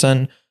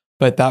Jefferson,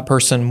 but that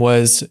person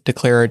was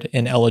declared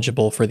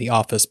ineligible for the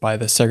office by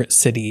the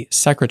city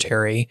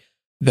secretary.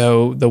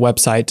 though the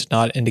website did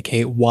not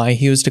indicate why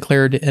he was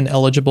declared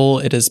ineligible.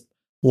 It is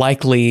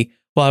likely,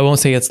 well, I won't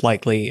say it's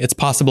likely. It's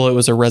possible it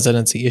was a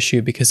residency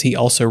issue because he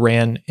also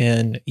ran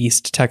in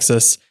East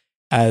Texas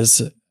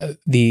as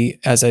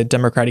a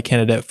Democratic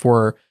candidate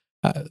for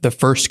the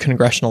 1st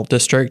congressional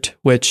district,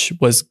 which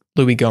was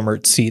Louis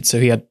Gohmert's seat. So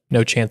he had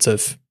no chance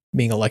of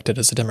being elected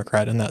as a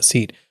Democrat in that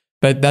seat.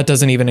 But that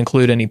doesn't even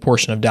include any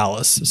portion of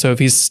Dallas. So if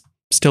he's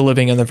still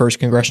living in the 1st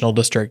congressional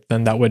district,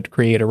 then that would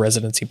create a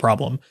residency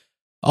problem.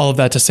 All of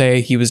that to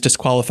say, he was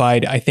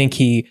disqualified. I think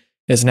he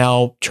is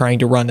now trying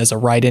to run as a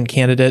write-in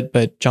candidate,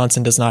 but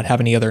Johnson does not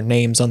have any other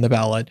names on the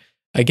ballot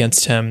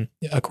against him,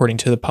 according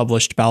to the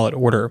published ballot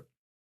order.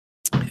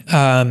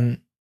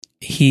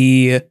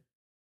 He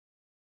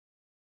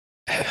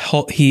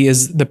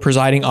is the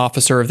presiding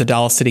officer of the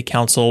Dallas City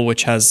Council,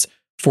 which has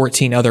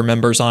 14 other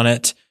members on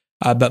it,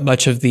 but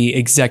much of the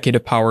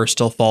executive power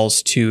still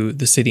falls to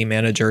the city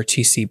manager,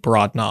 T.C.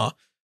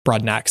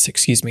 Broadnax,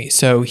 excuse me.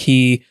 So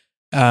he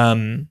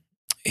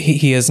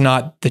is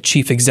not the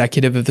chief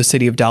executive of the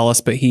city of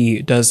Dallas, but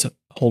he does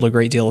hold a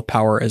great deal of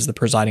power as the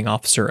presiding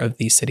officer of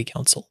the city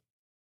council.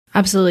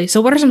 Absolutely.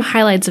 So what are some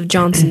highlights of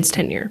Johnson's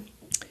tenure?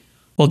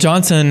 Well,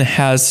 Johnson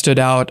has stood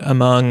out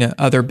among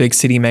other big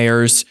city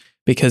mayors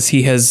because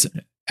he has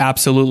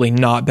absolutely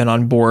not been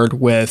on board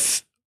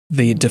with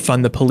the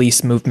defund the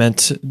police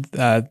movement,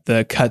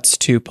 the cuts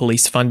to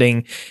police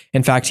funding.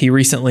 In fact, he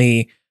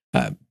recently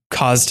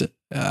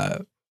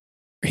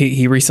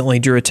he recently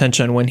drew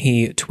attention when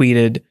he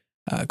tweeted,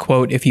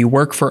 quote, "If you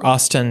work for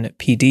Austin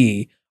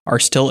PD, are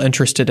still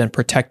interested in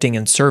protecting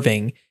and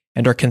serving,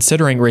 and are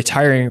considering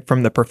retiring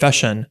from the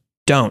profession,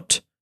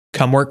 don't.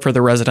 Come work for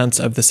the residents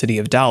of the city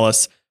of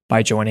Dallas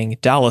by joining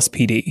Dallas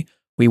PD.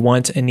 We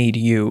want and need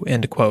you,"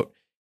 end quote.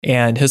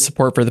 And his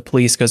support for the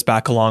police goes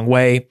back a long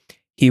way.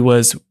 He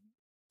was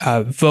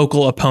a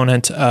vocal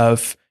opponent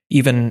of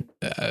even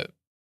I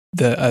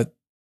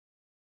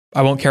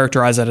won't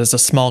characterize it as a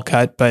small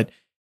cut, but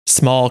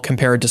small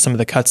compared to some of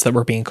the cuts that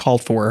were being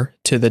called for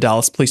to the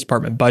Dallas Police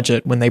Department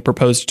budget. When they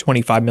proposed a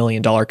 $25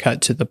 million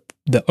cut to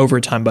the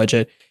overtime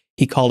budget,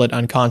 he called it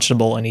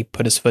unconscionable and he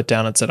put his foot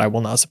down and said, "I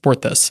will not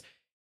support this."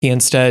 He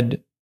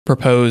instead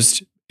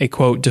proposed a,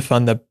 quote,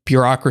 defund the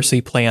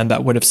bureaucracy plan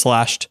that would have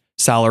slashed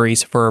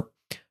salaries for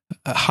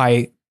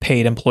high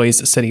paid employees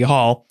at City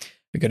Hall.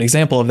 A good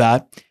example of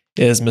that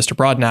is Mr.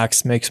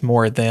 Broadnax makes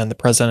more than the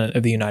President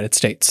of the United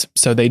States.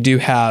 So they do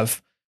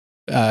have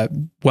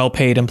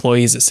well-paid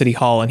employees at City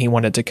Hall, and he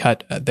wanted to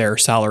cut their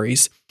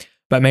salaries.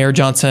 But Mayor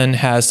Johnson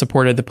has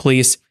supported the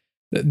police.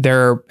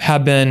 There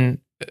have been,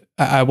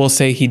 I will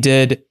say, he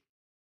did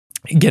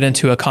get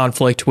into a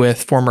conflict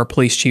with former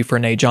police chief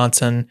Renee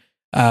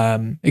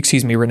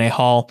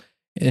Hall,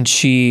 and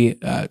she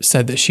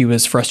said that she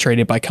was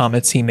frustrated by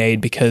comments he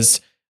made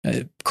because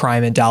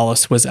crime in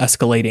Dallas was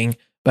escalating.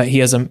 But he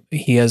has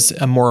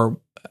a more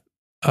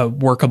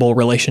workable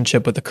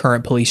relationship with the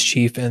current police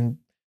chief, and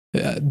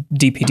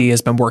DPD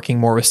has been working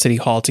more with City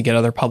Hall to get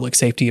other public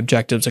safety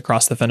objectives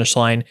across the finish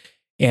line,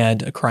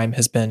 and crime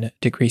has been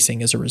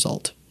decreasing as a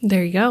result.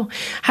 There you go.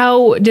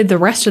 How did the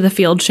rest of the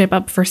field shape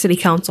up for city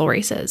council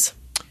races?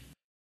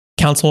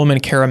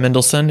 Councilwoman Kara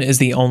Mendelson is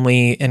the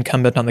only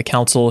incumbent on the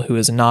council who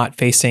is not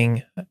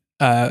facing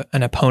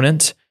an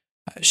opponent.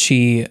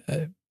 She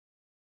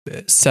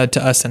said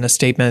to us in a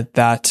statement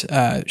that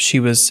she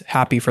was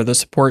happy for the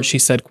support. She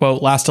said,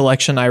 quote, "Last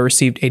election, I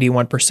received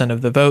 81%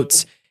 of the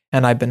votes,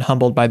 and I've been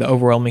humbled by the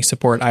overwhelming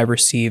support I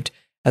received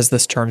as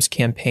this term's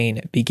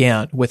campaign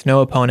began. With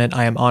no opponent,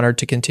 I am honored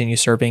to continue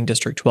serving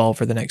District 12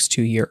 for the next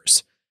 2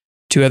 years."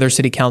 Two other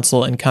city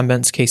council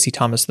incumbents, Casey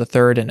Thomas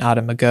III and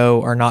Adam Mago,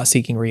 are not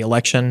seeking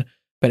re-election,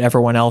 but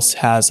everyone else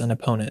has an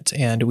opponent.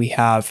 And we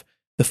have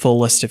the full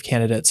list of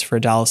candidates for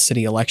Dallas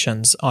city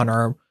elections on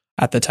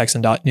at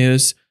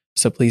thetexan.news.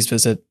 So please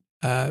visit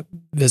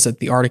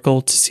the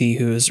article to see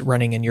who's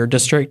running in your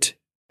district.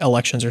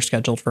 Elections are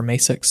scheduled for May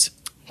 6th.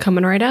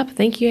 Coming right up.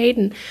 Thank you,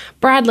 Hayden.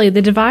 Bradley,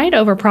 the divide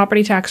over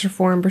property tax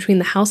reform between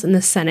the House and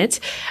the Senate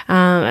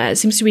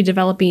seems to be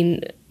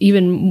developing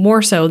even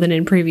more so than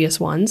in previous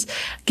ones.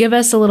 Give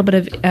us a little bit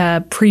of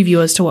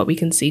preview as to what we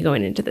can see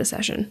going into this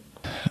session.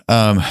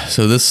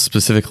 So this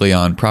specifically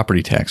on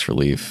property tax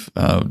relief.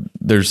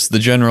 There's the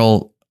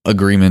general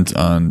agreement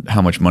on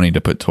how much money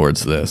to put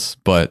towards this,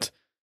 but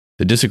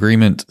the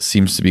disagreement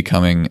seems to be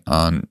coming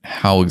on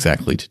how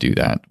exactly to do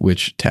that,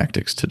 which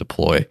tactics to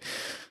deploy.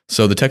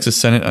 So the Texas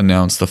Senate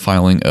announced the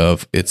filing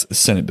of its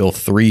Senate Bill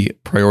 3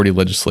 priority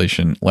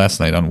legislation last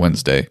night on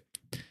Wednesday.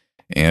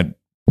 And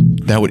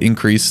that would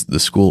increase the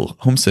school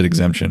homestead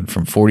exemption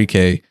from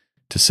 $40K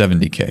to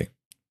 $70K.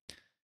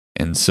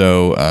 And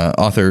so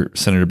author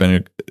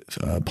Senator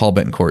Paul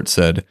Betancourt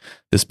said,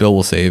 this bill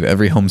will save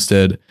every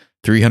homestead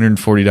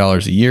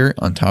 $340 a year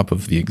on top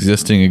of the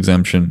existing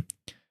exemption,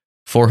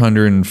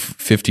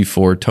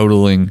 $454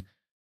 totaling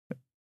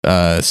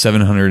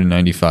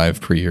 $795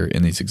 per year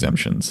in these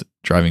exemptions,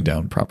 driving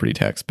down property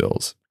tax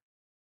bills.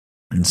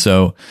 And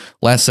so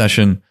last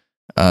session,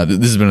 this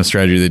has been a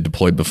strategy they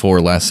deployed before.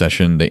 Last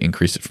session, they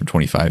increased it from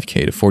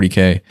 $25K to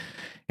 $40K.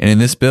 And in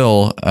this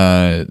bill,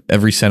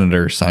 every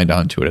senator signed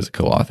on to it as a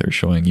co-author,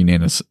 showing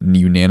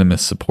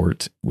unanimous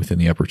support within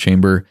the upper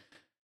chamber.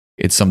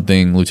 It's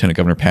something Lieutenant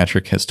Governor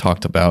Patrick has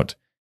talked about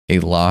a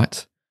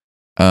lot.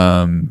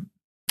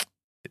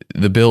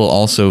 The bill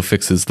also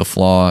fixes the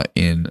flaw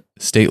in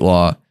state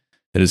law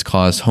that has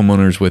caused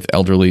homeowners with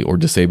elderly or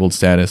disabled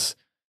status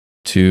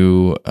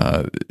to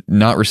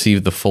not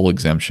receive the full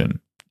exemption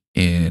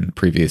in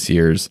previous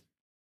years.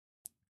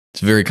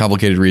 It's a very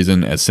complicated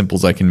reason. As simple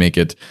as I can make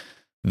it,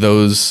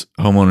 those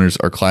homeowners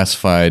are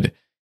classified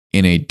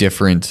in a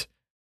different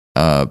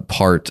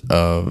part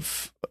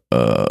of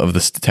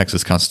the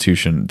Texas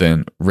Constitution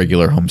than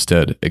regular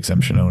homestead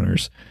exemption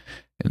owners.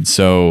 And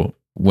so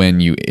when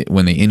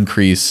they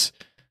increase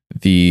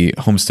the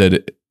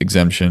homestead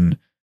exemption,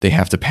 they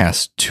have to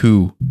pass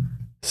two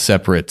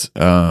separate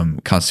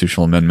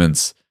constitutional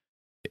amendments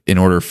in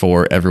order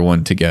for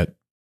everyone to get,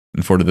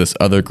 and for this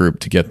other group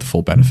to get the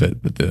full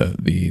benefit that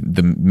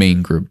the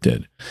main group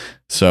did.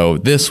 So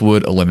this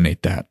would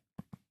eliminate that.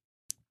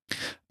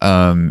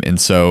 And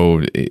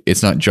so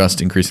it's not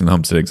just increasing the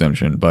homestead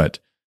exemption, but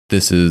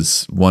this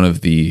is one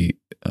of the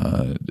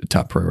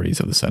top priorities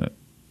of the Senate.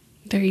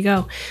 There you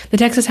go. The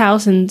Texas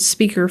House and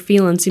Speaker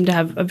Phelan seem to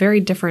have a very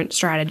different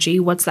strategy.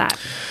 What's that?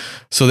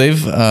 So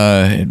they've,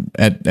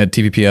 at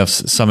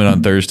TPPF's summit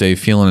on Thursday,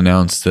 Phelan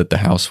announced that the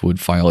House would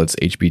file its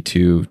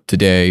HB2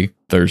 today,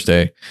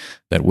 Thursday,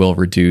 that will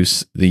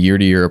reduce the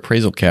year-to-year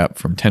appraisal cap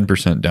from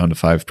 10% down to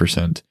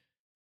 5%.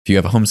 If you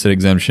have a homestead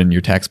exemption,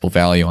 your taxable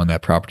value on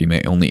that property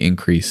may only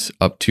increase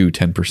up to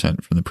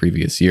 10% from the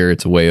previous year.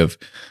 It's a way of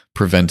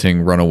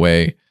preventing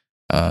runaway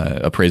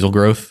appraisal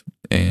growth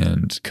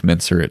and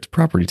commensurate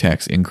property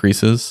tax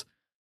increases.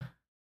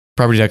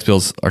 Property tax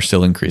bills are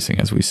still increasing,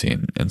 as we've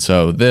seen. And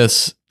so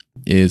this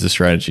is a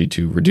strategy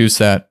to reduce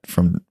that,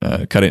 from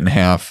cut it in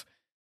half,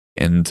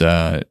 and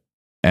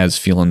as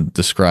Phelan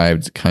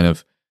described, kind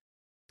of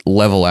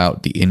level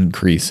out the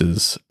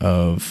increases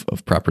of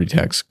property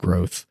tax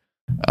growth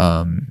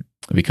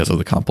because of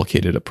the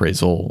complicated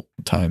appraisal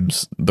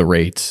times the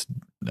rate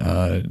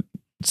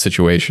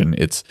situation.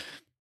 It's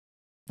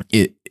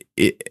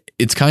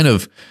kind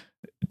of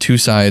two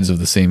sides of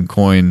the same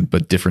coin,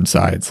 but different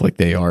sides. Like,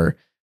 they are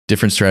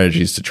different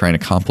strategies to try and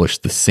accomplish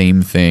the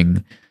same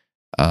thing.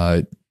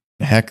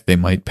 Heck, they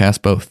might pass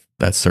both.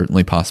 That's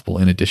certainly possible,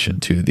 in addition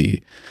to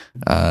the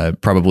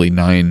probably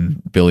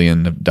 $9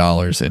 billion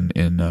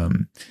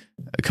in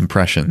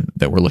compression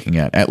that we're looking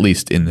at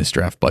least in this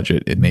draft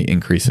budget. It may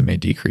increase, it may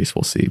decrease,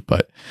 we'll see.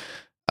 But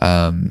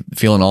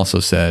Phelan also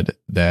said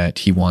that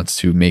he wants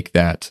to make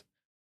that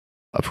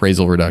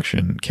appraisal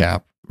reduction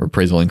cap, or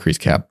appraisal increase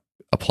cap,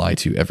 apply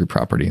to every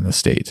property in the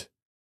state.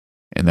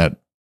 And that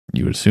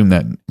you would assume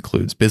that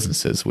includes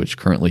businesses, which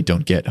currently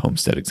don't get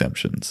homestead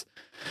exemptions.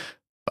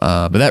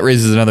 But that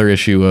raises another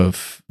issue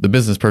of the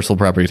business personal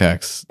property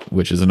tax,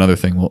 which is another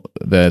thing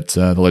that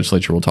the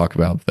legislature will talk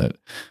about that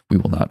we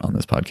will not on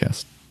this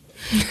podcast.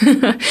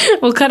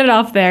 We'll cut it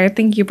off there.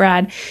 Thank you,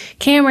 Brad.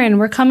 Cameron,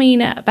 we're coming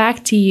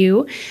back to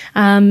you.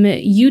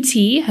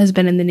 UT has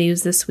been in the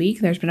news this week.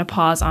 There's been a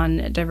pause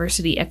on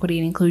diversity, equity,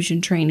 and inclusion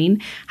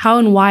training. How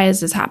and why is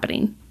this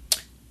happening?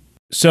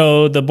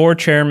 So the board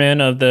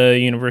chairman of the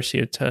University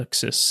of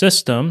Texas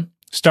system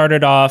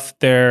started off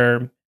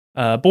their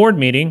board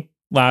meeting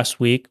last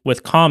week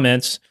with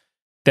comments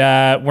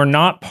that were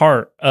not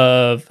part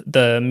of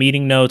the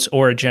meeting notes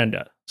or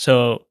agenda.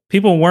 So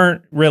people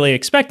weren't really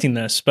expecting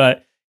this,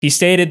 but he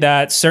stated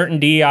that certain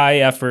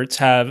DEI efforts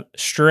have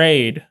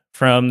strayed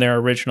from their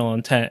original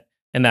intent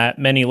and that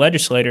many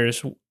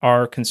legislators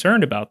are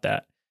concerned about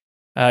that.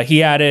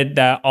 He added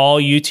that all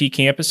UT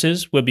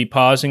campuses would be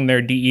pausing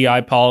their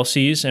DEI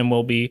policies and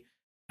will be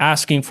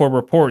asking for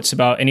reports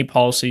about any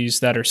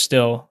policies that are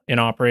still in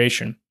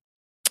operation.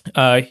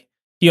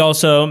 He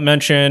also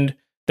mentioned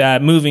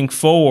that moving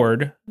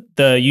forward,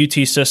 the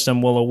UT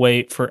system will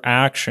await for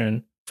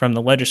action from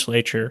the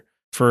legislature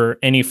for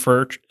any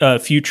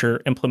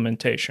future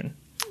implementation.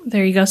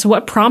 There you go. So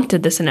what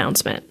prompted this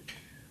announcement?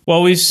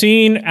 Well, we've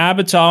seen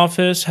Abbott's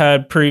office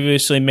had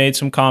previously made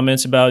some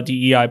comments about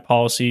DEI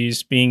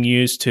policies being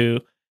used to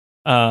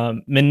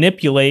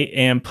manipulate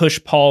and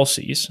push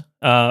policies.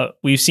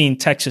 We've seen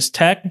Texas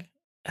Tech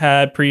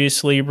had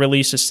previously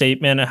released a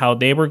statement of how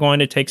they were going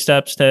to take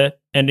steps to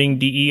ending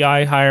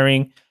DEI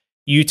hiring.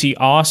 UT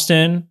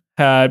Austin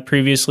had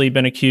previously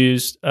been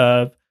accused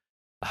of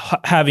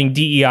having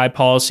DEI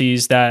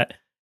policies that,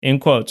 in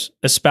quotes,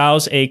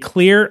 espouse a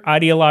clear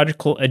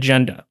ideological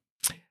agenda.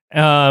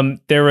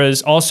 There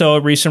was also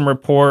a recent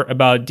report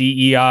about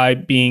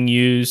DEI being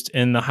used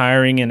in the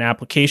hiring and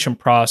application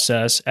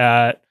process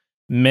at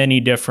many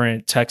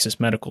different Texas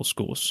medical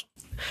schools.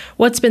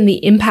 What's been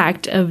the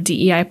impact of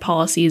DEI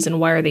policies and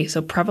why are they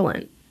so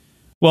prevalent?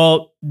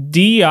 Well,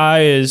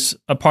 DEI is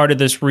a part of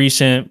this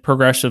recent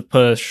progressive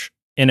push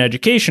in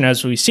education,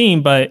 as we've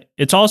seen, but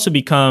it's also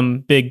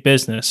become big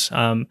business.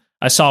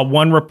 I saw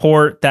one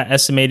report that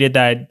estimated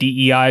that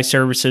DEI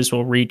services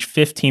will reach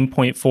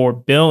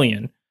 $15.4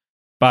 billion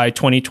by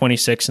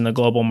 2026 in the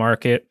global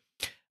market.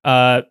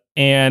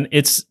 and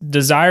its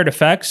desired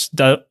effects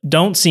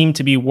don't seem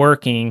to be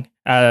working.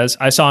 As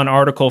I saw an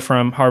article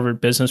from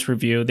Harvard Business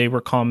Review, they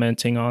were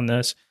commenting on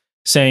this,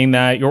 saying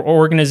that your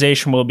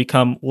organization will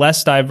become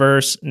less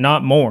diverse,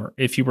 not more,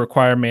 if you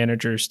require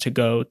managers to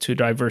go to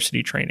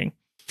diversity training.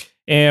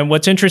 And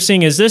what's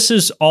interesting is this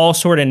is all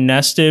sort of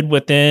nested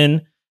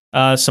within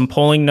some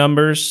polling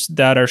numbers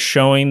that are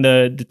showing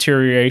the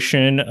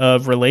deterioration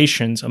of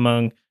relations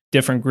among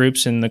different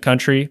groups in the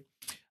country.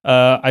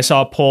 I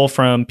saw a poll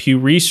from Pew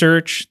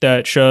Research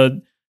that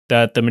showed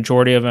that the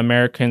majority of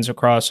Americans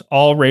across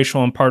all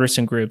racial and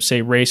partisan groups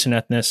say race and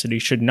ethnicity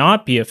should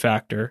not be a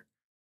factor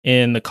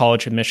in the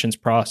college admissions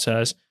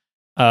process.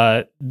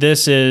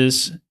 This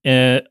is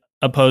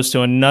opposed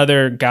to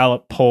another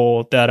Gallup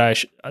poll that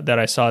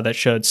I saw that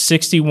showed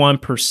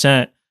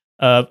 61%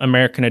 of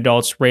American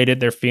adults rated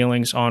their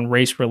feelings on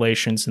race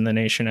relations in the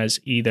nation as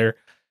either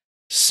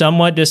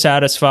somewhat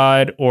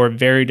dissatisfied or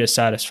very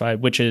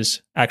dissatisfied, which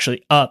is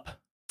actually up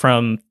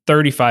from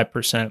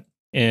 35%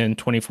 in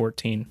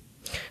 2014.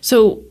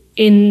 So,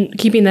 in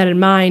keeping that in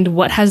mind,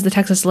 what has the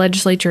Texas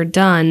legislature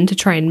done to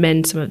try and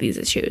mend some of these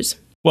issues?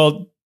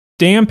 Well,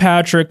 Dan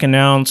Patrick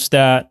announced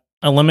that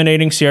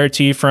eliminating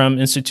CRT from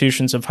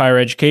institutions of higher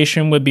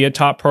education would be a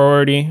top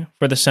priority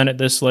for the Senate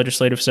this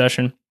legislative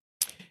session.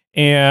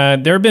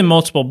 And there have been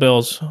multiple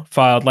bills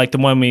filed, like the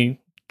one we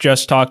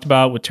just talked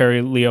about with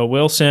Terry Leo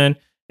Wilson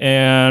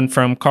and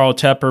from Carl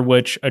Tepper,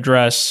 which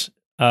address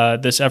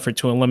this effort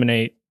to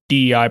eliminate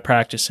DEI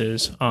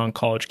practices on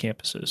college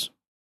campuses.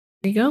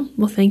 There you go.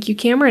 Well, thank you,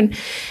 Cameron.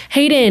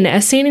 Hayden,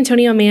 a San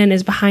Antonio man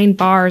is behind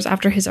bars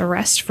after his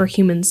arrest for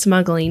human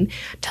smuggling.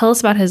 Tell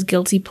us about his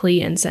guilty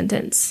plea and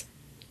sentence.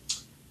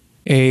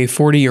 A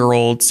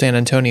 40-year-old San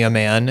Antonio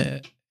man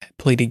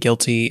pleaded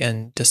guilty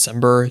in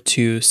December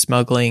to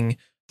smuggling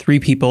 3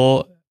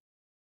 people,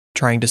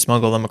 trying to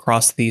smuggle them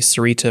across the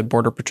Sarita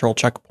Border Patrol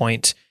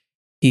checkpoint.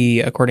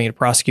 According to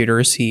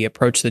prosecutors, he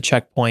approached the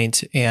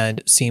checkpoint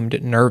and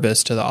seemed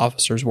nervous to the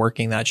officers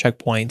working that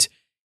checkpoint.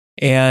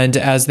 And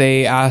as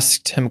they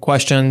asked him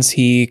questions,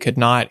 he could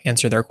not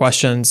answer their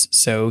questions,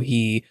 so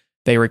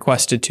they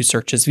requested to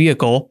search his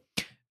vehicle.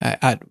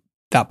 At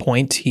that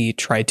point, he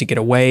tried to get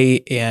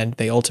away, and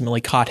they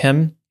ultimately caught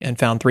him and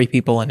found 3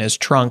 people in his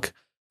trunk,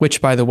 which,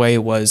 by the way,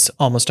 was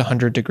almost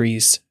 100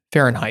 degrees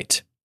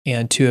Fahrenheit.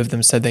 And 2 of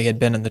them said they had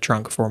been in the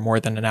trunk for more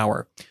than an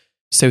hour.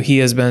 So he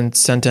has been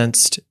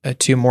sentenced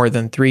to more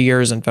than 3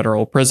 years in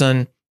federal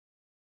prison,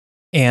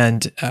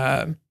 and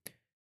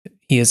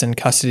he is in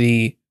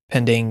custody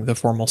pending the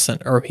formal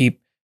he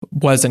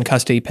was in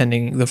custody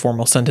pending the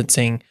formal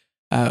sentencing,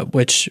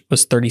 which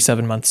was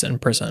 37 months in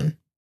prison.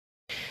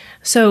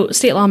 So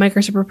state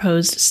lawmakers have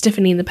proposed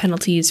stiffening the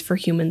penalties for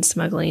human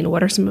smuggling.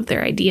 What are some of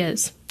their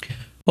ideas?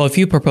 Well, a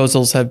few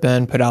proposals have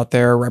been put out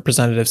there.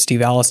 Representative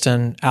Steve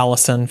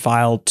Allison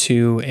filed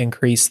to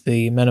increase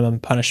the minimum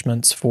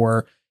punishments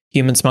for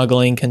human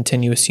smuggling,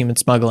 continuous human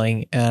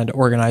smuggling, and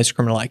organized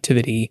criminal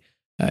activity,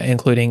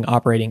 including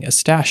operating a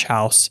stash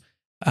house.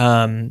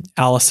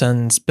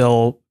 Allison's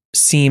bill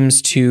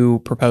seems to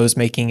propose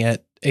making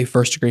it a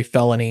first-degree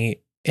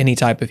felony, any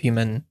type of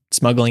human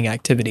smuggling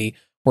activity,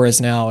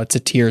 whereas now it's a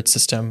tiered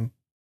system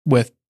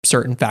with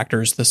certain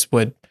factors. This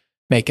would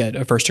make it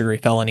a first-degree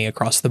felony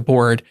across the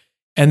board.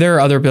 And there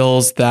are other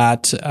bills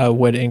that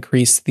would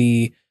increase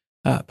the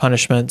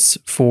punishments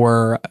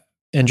for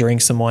injuring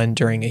someone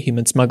during a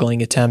human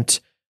smuggling attempt.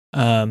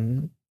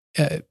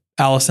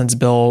 Allison's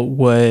bill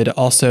would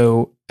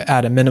also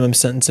add a minimum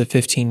sentence of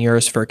 15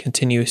 years for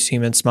continuous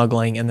human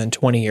smuggling and then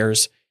 20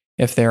 years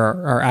if there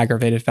are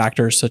aggravated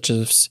factors, such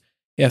as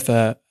if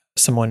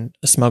someone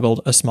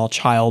smuggled a small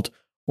child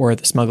or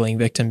the smuggling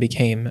victim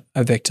became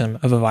a victim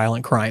of a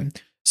violent crime.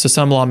 So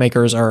some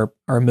lawmakers are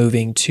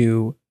moving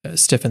to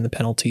stiffen the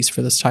penalties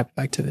for this type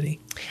of activity.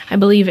 I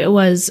believe it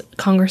was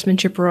Congressman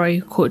Chip Roy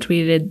who quote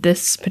tweeted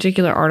this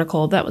particular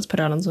article that was put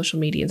out on social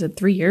media and said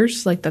 3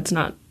 years, like that's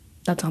not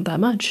that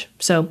much.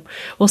 So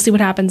we'll see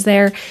what happens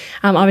there.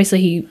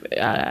 Obviously, he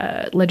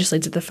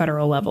legislates at the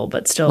federal level,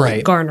 but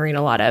still garnering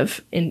a lot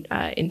of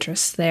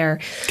interest there.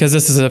 Because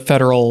this was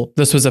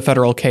a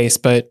federal case,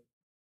 but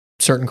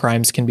certain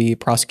crimes can be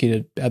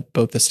prosecuted at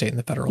both the state and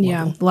the federal level.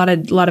 Yeah,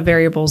 a lot of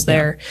variables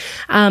there.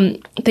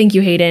 Thank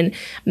you, Hayden.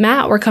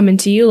 Matt, we're coming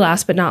to you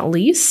last but not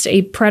least.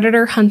 A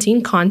predator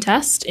hunting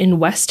contest in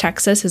West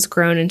Texas has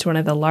grown into one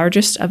of the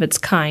largest of its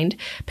kind,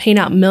 paying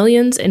out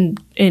millions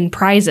in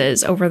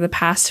prizes over the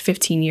past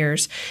 15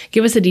 years.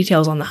 Give us the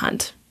details on the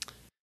hunt.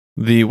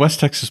 The West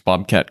Texas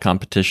Bobcat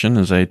Competition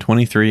is a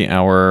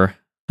 23-hour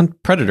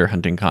predator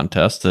hunting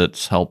contest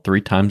that's held 3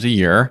 times a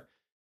year,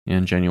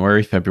 in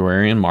January,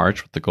 February, and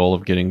March, with the goal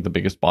of getting the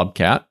biggest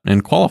bobcat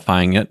and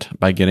qualifying it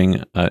by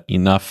getting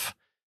enough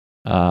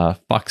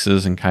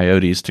foxes and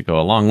coyotes to go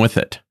along with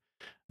it.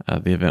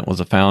 The event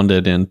was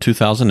founded in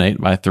 2008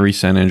 by 3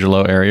 San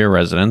Angelo area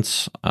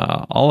residents,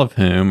 all of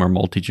whom are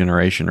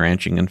multi-generation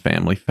ranching and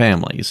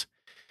families.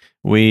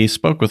 We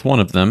spoke with one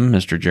of them,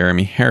 Mr.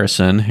 Jeremy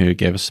Harrison, who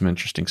gave us some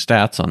interesting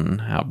stats on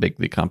how big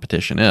the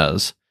competition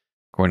is.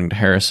 According to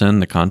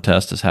Harrison, the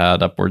contest has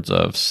had upwards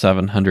of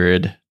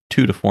 700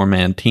 2 to 4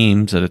 man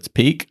teams at its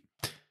peak.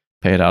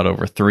 Paid out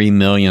over $3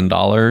 million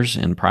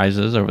in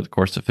prizes over the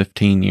course of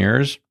 15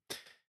 years.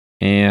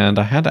 And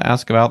I had to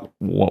ask about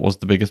what was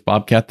the biggest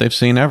bobcat they've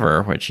seen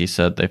ever, which he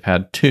said they've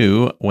had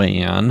 2 weigh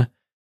in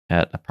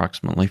at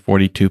approximately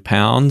 42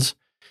 pounds.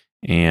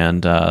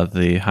 And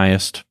the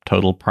highest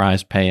total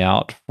prize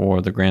payout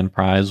for the grand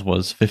prize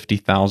was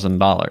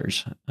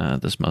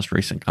 $50,000. This most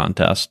recent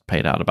contest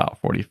paid out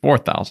about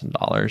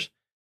 $44,000.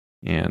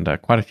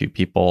 And quite a few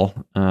people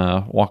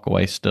walk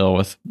away still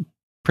with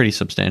pretty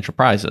substantial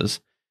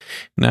prizes.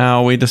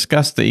 Now, we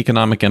discussed the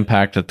economic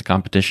impact that the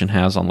competition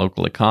has on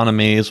local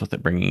economies, with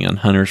it bringing in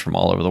hunters from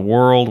all over the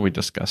world. We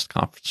discussed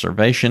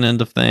conservation end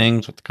of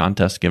things, with the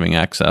contest giving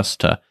access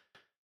to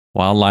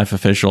wildlife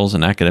officials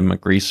and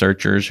academic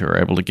researchers who are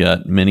able to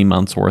get many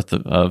months' worth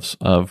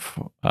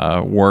of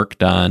work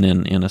done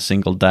in a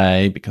single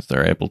day because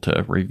they're able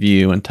to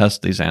review and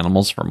test these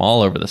animals from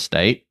all over the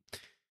state.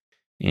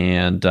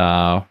 And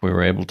we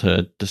were able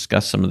to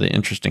discuss some of the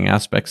interesting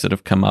aspects that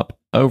have come up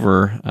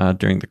over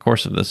during the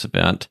course of this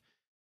event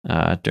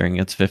during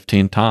its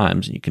 15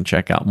 times. You can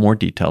check out more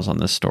details on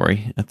this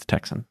story at the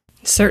Texan.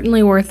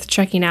 Certainly worth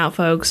checking out,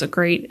 folks. A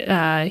great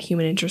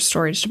human interest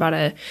story, just about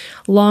a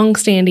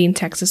long-standing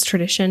Texas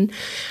tradition.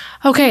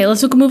 Okay,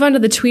 let's move on to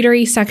the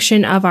tweetery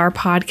section of our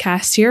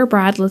podcast here.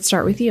 Brad, let's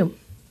start with you.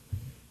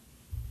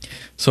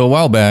 So a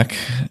while back,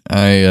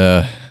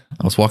 I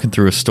was walking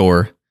through a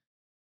store,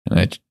 and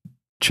I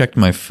checked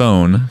my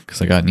phone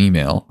because I got an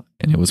email,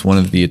 and it was one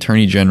of the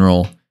Attorney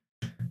General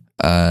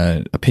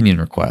opinion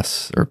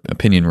requests or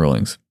opinion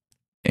rulings.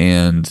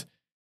 And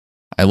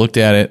I looked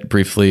at it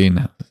briefly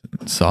and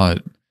saw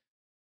it.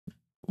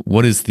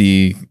 What is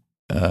the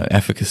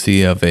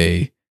efficacy of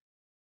a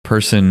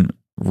person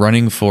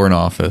running for an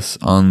office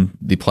on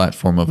the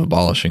platform of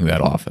abolishing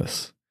that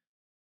office?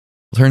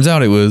 Turns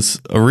out it was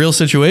a real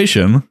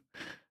situation.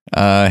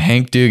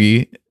 Hank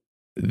Doogie,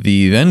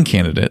 the then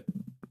candidate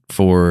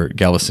for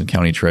Galveston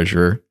County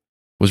Treasurer,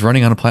 was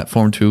running on a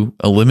platform to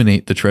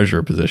eliminate the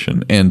treasurer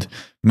position and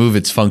move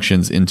its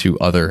functions into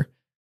other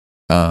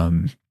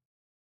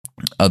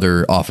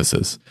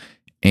offices.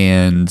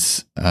 And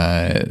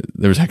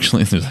there's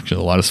actually a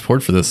lot of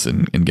support for this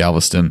in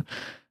Galveston.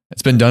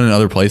 It's been done in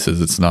other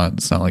places. It's not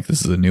like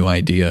this is a new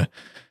idea.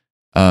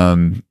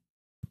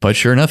 But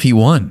sure enough, he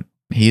won.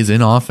 He is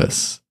in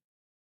office.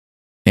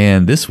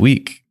 And this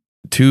week,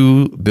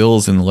 2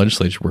 bills in the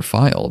legislature were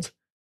filed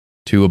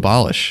to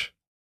abolish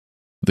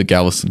the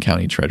Galveston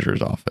County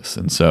Treasurer's office.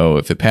 And so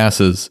if it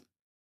passes,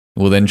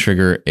 it will then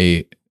trigger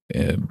a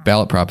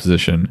ballot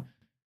proposition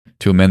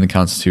to amend the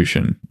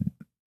Constitution.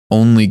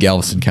 Only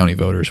Galveston County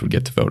voters would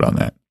get to vote on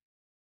that.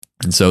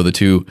 And so the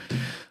 2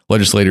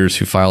 legislators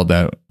who filed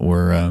that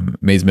were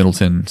Mays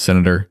Middleton,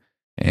 Senator,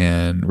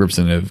 and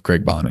Representative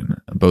Greg Bonin,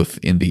 both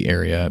in the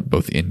area,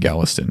 both in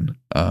Galveston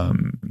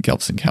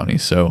County.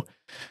 So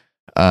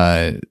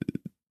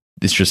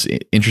it's just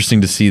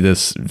interesting to see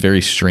this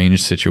very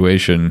strange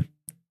situation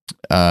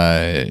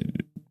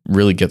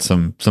really get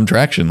some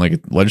traction.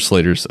 Like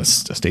legislators, a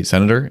state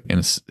senator and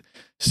a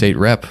state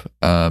rep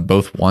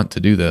both want to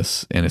do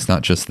this, and it's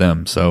not just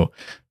them. So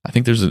I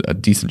think there's a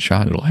decent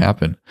shot it'll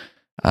happen.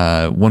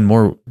 One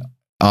more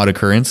odd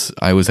occurrence.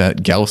 I was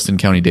at Galveston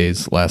County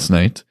Days last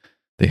night.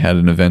 They had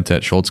an event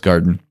at Schultz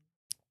Garden,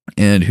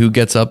 and who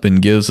gets up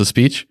and gives a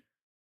speech?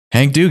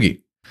 Hank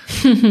Doogie.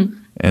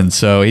 And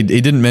so he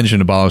didn't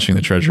mention abolishing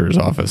the treasurer's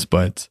office,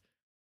 but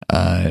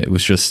it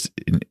was just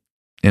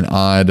an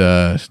odd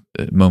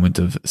moment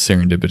of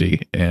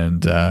serendipity.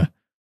 And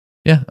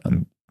yeah,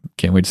 I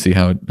can't wait to see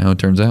how it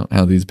turns out,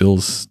 how these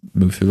bills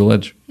move through the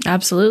ledge.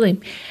 Absolutely.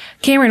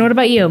 Cameron, what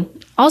about you?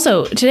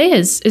 Also, today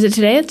is it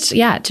today?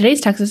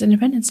 Today's Texas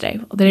Independence Day,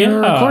 the day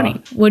we're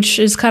recording, which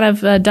is kind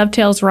of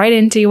dovetails right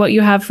into what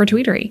you have for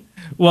Tweetery.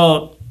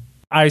 Well,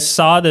 I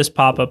saw this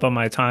pop up on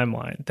my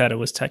timeline that it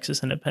was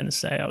Texas Independence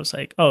Day. I was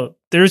like, oh,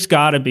 there's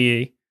got to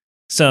be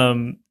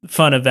some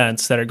fun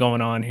events that are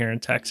going on here in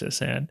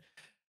Texas. And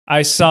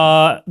I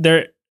saw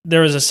there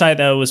was a site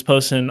that was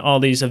posting all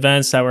these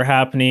events that were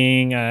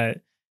happening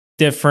at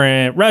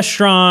different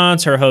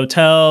restaurants or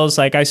hotels.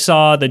 Like I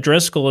saw the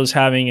Driscoll is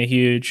having a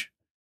huge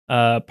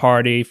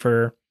party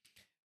for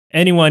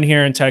anyone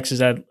here in Texas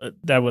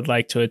that would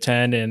like to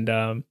attend.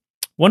 And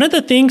one of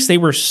the things they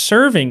were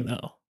serving,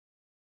 though,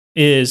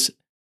 is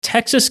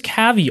Texas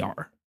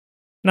caviar.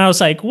 And I was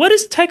like, what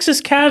is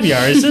Texas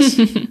caviar? Is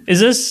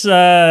this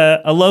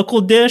a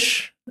local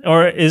dish,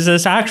 or is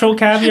this actual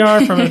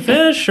caviar from a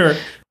fish? Or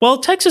well,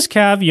 Texas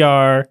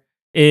caviar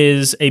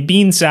is a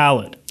bean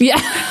salad. Yeah.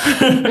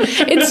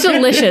 It's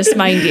delicious,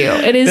 mind you.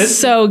 It is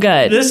so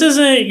good. This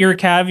isn't your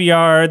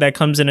caviar that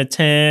comes in a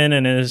tin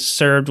and is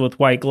served with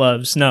white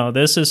gloves. No,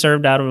 this is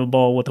served out of a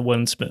bowl with a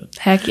wooden spoon.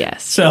 Heck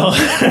yes. So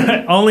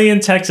only in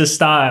Texas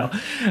style.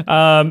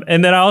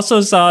 And then I also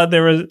saw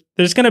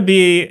there's going to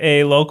be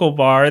a local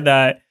bar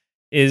that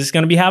is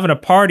going to be having a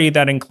party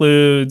that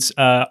includes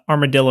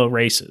armadillo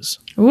races.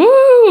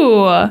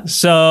 Ooh.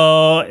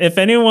 So if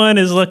anyone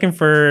is looking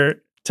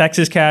for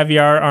Texas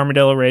caviar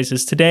armadillo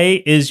races, today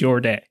is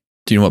your day.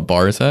 Do you know what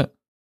bar is that?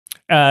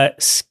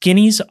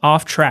 Skinny's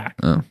Off Track.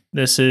 Oh.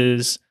 This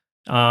is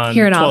on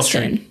Here in 12th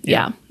Austin. Street.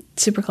 Yeah.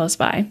 Super close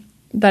by.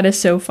 That is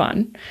so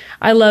fun.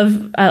 I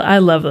love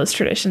those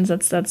traditions.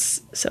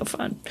 That's so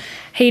fun.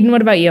 Hayden,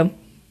 what about you?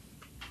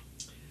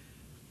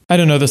 I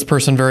don't know this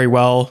person very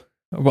well.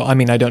 Well, I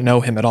mean, I don't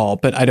know him at all,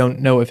 but I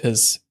don't know of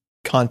his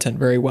content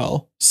very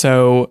well.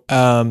 So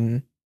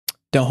don't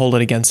hold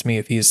it against me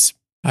if he's,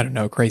 I don't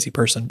know, a crazy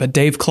person. But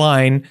Dave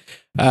Klein,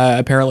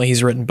 apparently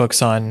he's written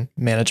books on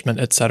management,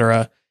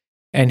 etc.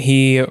 And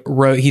he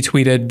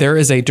tweeted, "There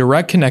is a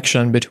direct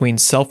connection between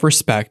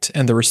self-respect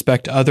and the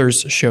respect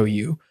others show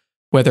you.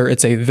 Whether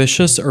it's a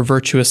vicious or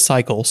virtuous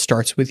cycle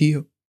starts with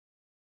you."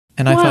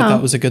 And I thought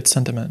that was a good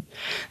sentiment.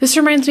 This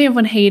reminds me of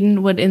when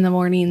Hayden would in the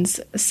mornings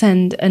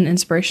send an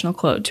inspirational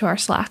quote to our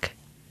Slack.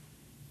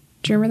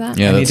 Do you remember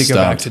that? Yeah, I need to go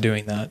back stopped. to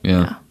doing that.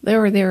 Yeah. They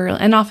were,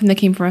 and often they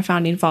came from a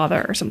founding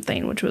father or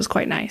something, which was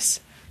quite nice.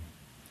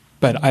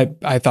 But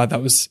I thought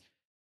that was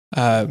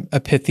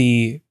a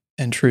pithy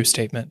and true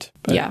statement.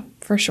 But Yeah,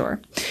 for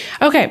sure.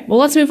 Okay, well,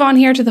 let's move on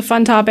here to the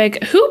fun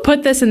topic. Who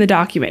put this in the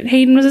document?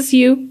 Hayden, was this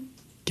you?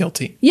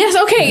 guilty. Yes,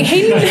 okay.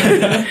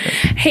 Hayden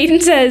Hayden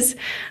says,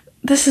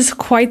 this is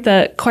quite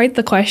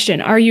the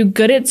question. Are you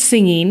good at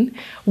singing?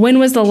 When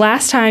was the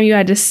last time you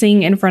had to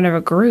sing in front of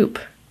a group?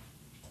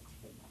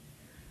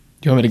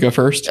 Do you want me to go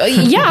first?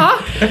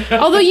 Yeah.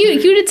 Although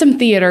you did some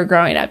theater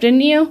growing up,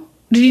 didn't you?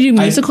 Did you do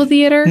musical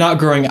theater? Not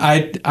growing.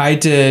 I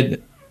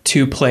did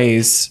 2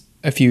 plays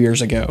a few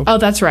years ago. Oh,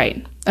 that's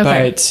right.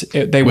 Okay. But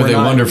they were With a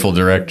not, wonderful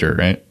director,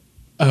 right?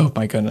 Oh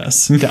my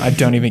goodness.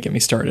 Don't even get me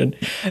started.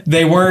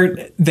 They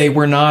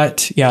were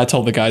not, yeah, I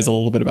told the guys a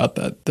little bit about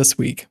that this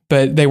week,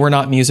 but they were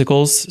not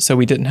musicals. So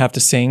we didn't have to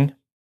sing.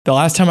 The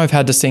last time I've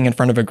had to sing in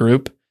front of a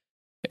group,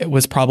 it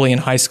was probably in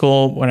high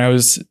school when I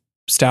was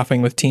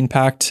staffing with Teen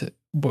Pact.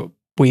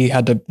 We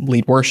had to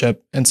lead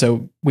worship. And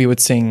so we would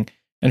sing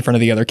in front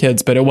of the other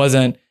kids, but it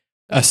wasn't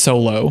a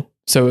solo.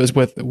 So it was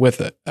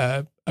with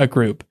a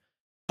group.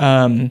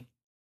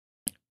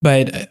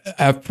 But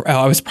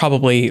I was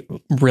probably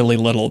really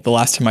little the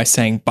last time I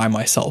sang by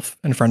myself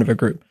in front of a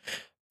group.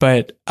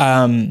 But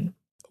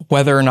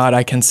whether or not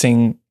I can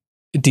sing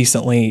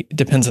decently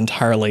depends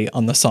entirely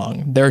on the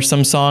song. There are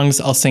some songs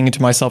I'll sing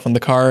to myself in the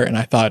car, and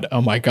I thought,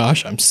 oh my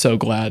gosh, I'm so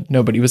glad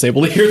nobody was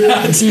able to hear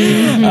that.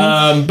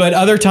 Mm-hmm. But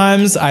other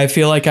times I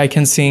feel like I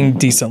can sing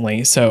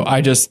decently. So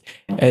I just,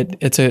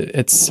 it's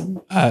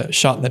a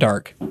shot in the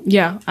dark.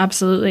 Yeah,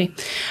 absolutely.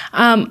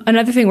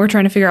 Another thing we're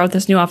trying to figure out with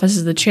this new office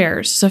is the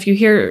chairs. So if you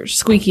hear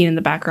squeaking in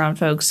the background,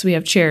 folks, we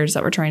have chairs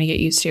that we're trying to get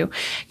used to.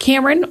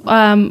 Cameron,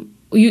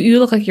 you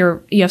look like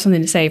you have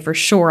something to say for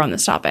sure on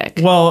this topic.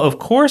 Well, of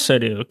course I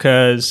do,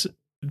 because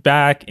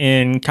back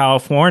in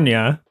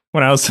California,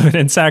 when I was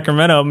living in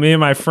Sacramento, me and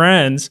my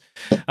friends,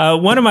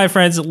 one of my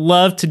friends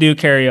loved to do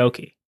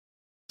karaoke.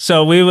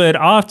 So we would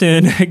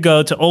often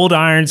go to Old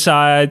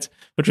Ironsides,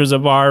 which was a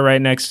bar right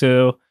next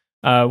to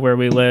where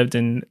we lived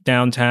in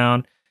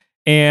downtown.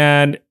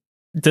 And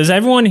does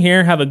everyone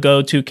here have a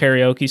go-to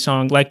karaoke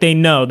song? Like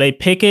they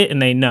pick it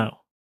and they know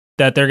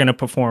that they're going to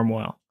perform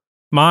well.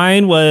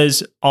 Mine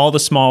was All the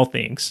Small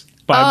Things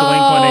by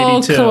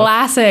Blink-182.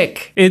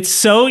 Classic. It's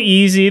so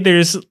easy.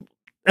 There's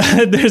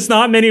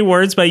not many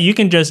words, but you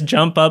can just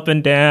jump up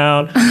and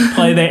down,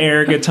 play the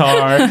air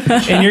guitar,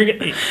 and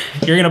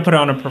you're gonna put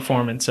on a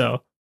performance.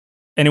 So,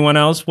 anyone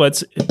else?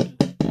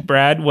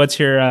 Brad? What's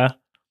your?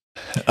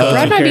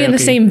 Brad might be in the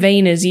same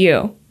vein as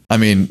you. I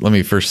mean, let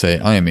me first say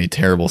I am a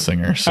terrible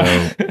singer,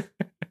 so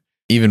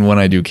even when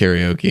I do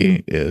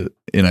karaoke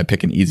and I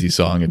pick an easy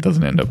song, it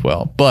doesn't end up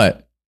well.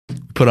 But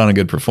put on a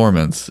good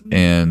performance,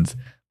 and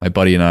my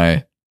buddy and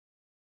I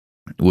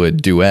would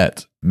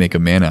duet "Make a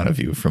Man Out of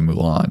You" from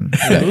Mulan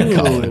back in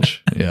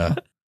college. Yeah.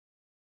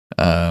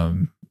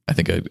 I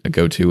think a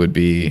go-to would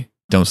be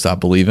 "Don't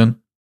Stop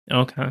Believin'."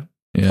 Okay.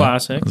 Yeah,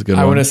 Classic. that's a good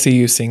I one. want to see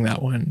you sing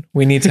that one.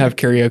 We need to have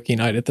karaoke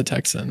night at the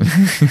Texan.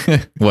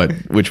 What?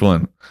 Which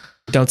one?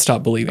 Don't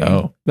Stop Believing.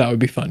 Oh. That would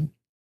be fun.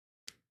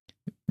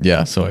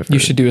 Yeah, so I've heard. You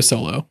should do a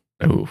solo.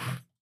 Oh,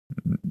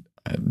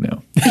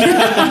 no.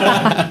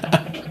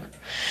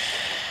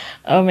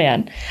 Oh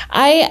man,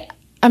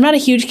 I'm not a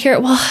huge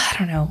karaoke. Well, I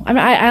don't know.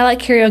 I like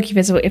karaoke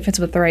if it's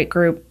with the right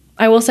group.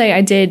 I will say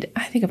I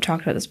think I've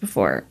talked about this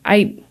before.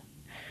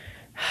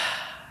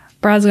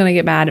 Brad's gonna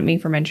get mad at me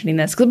for mentioning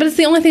this, but it's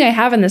the only thing I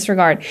have in this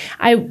regard.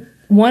 I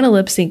won a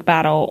lip sync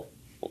battle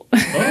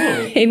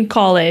in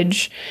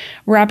college,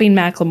 rapping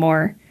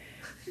Macklemore.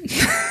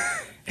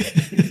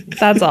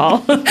 That's all.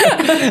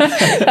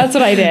 That's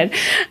what I did.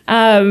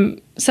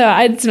 So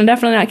it's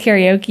definitely not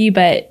karaoke,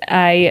 but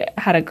I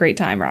had a great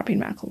time rapping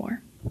Macklemore.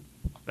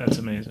 That's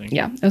amazing.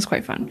 Yeah, it was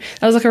quite fun.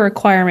 That was like a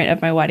requirement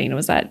of my wedding,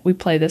 was that we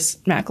play this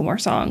Macklemore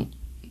song.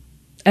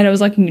 And it was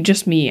like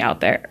just me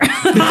out there.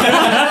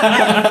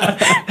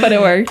 But it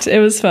worked. It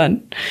was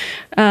fun.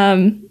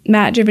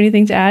 Matt, do you have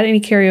anything to add?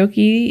 Any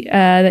karaoke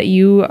that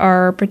you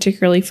are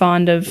particularly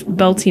fond of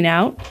belting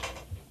out?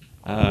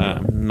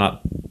 I'm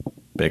not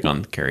big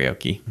on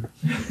karaoke.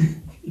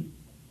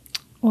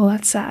 Well,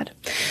 that's sad.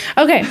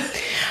 Okay.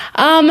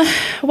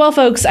 Well,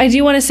 folks, I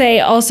do want to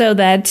say also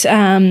that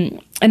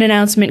an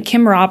announcement,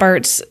 Kim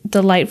Roberts,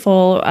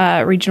 delightful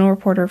regional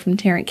reporter from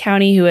Tarrant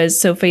County, who has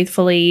so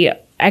faithfully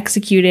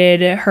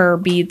executed her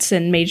beats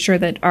and made sure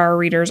that our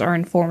readers are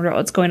informed about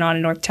what's going on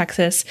in North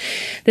Texas.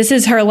 This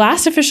is her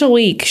last official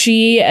week.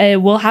 She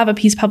will have a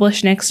piece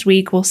published next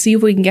week. We'll see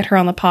if we can get her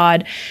on the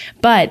pod.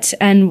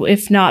 And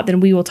if not, then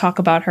we will talk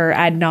about her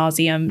ad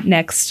nauseum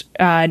next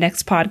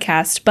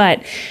podcast.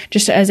 But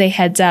just as a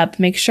heads up,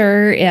 make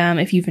sure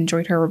if you've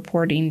enjoyed her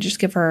reporting, just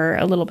give her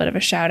a little bit of a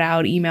shout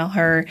out. Email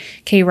her,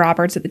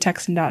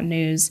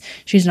 kroberts@thetexan.news.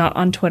 She's not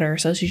on Twitter,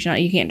 so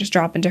you can't just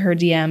drop into her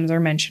DMs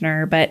or mention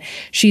her, but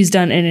she's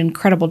done an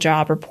incredible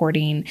job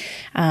reporting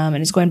and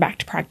is going back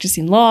to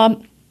practicing law.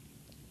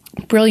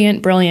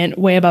 Brilliant,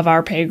 way above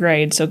our pay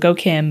grade. So go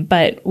Kim,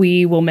 but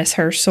we will miss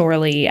her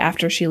sorely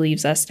after she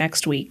leaves us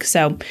next week.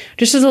 So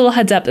just as a little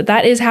heads up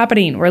that is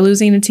happening. We're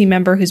losing a team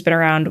member who's been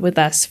around with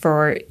us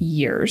for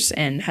years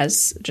and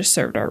has just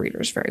served our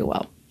readers very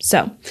well.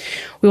 So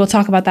we will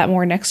talk about that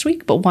more next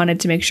week, but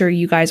wanted to make sure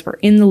you guys were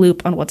in the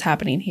loop on what's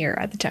happening here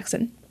at the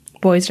Texan.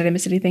 Boys, did I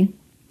miss anything?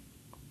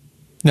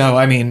 No,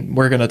 I mean,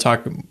 we're going to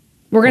talk more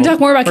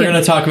about Kim. We're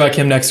going to talk about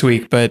Kim next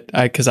week, but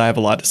because I have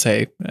a lot to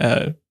say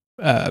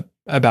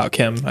about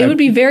Kim. It would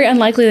be very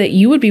unlikely that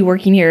you would be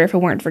working here if it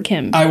weren't for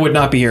Kim. I would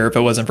not be here if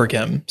it wasn't for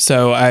Kim.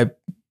 So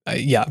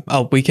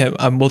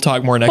we'll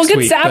talk more next week. We'll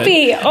get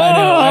sappy.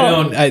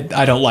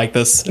 I don't like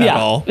this at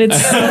all.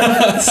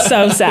 It's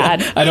so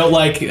sad. I don't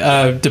like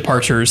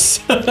departures.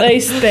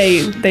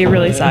 They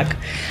really suck.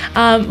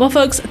 Well,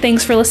 folks,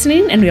 thanks for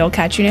listening, and we'll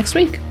catch you next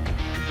week.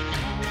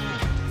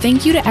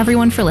 Thank you to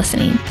everyone for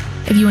listening.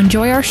 If you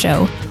enjoy our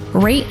show,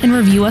 rate and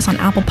review us on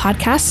Apple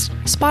Podcasts,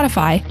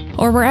 Spotify,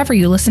 or wherever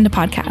you listen to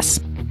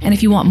podcasts. And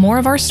if you want more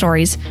of our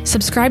stories,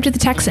 subscribe to The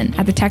Texan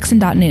at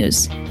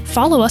thetexan.news.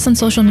 Follow us on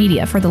social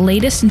media for the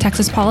latest in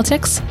Texas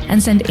politics,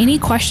 and send any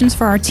questions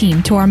for our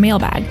team to our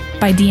mailbag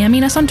by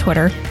DMing us on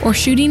Twitter or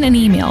shooting an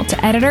email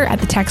to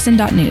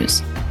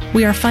editor@thetexan.news.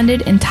 We are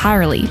funded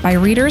entirely by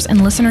readers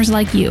and listeners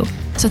like you,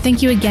 so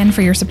thank you again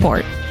for your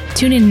support.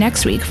 Tune in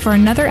next week for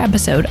another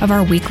episode of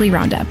our weekly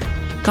Roundup.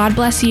 God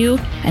bless you,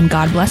 and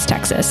God bless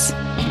Texas.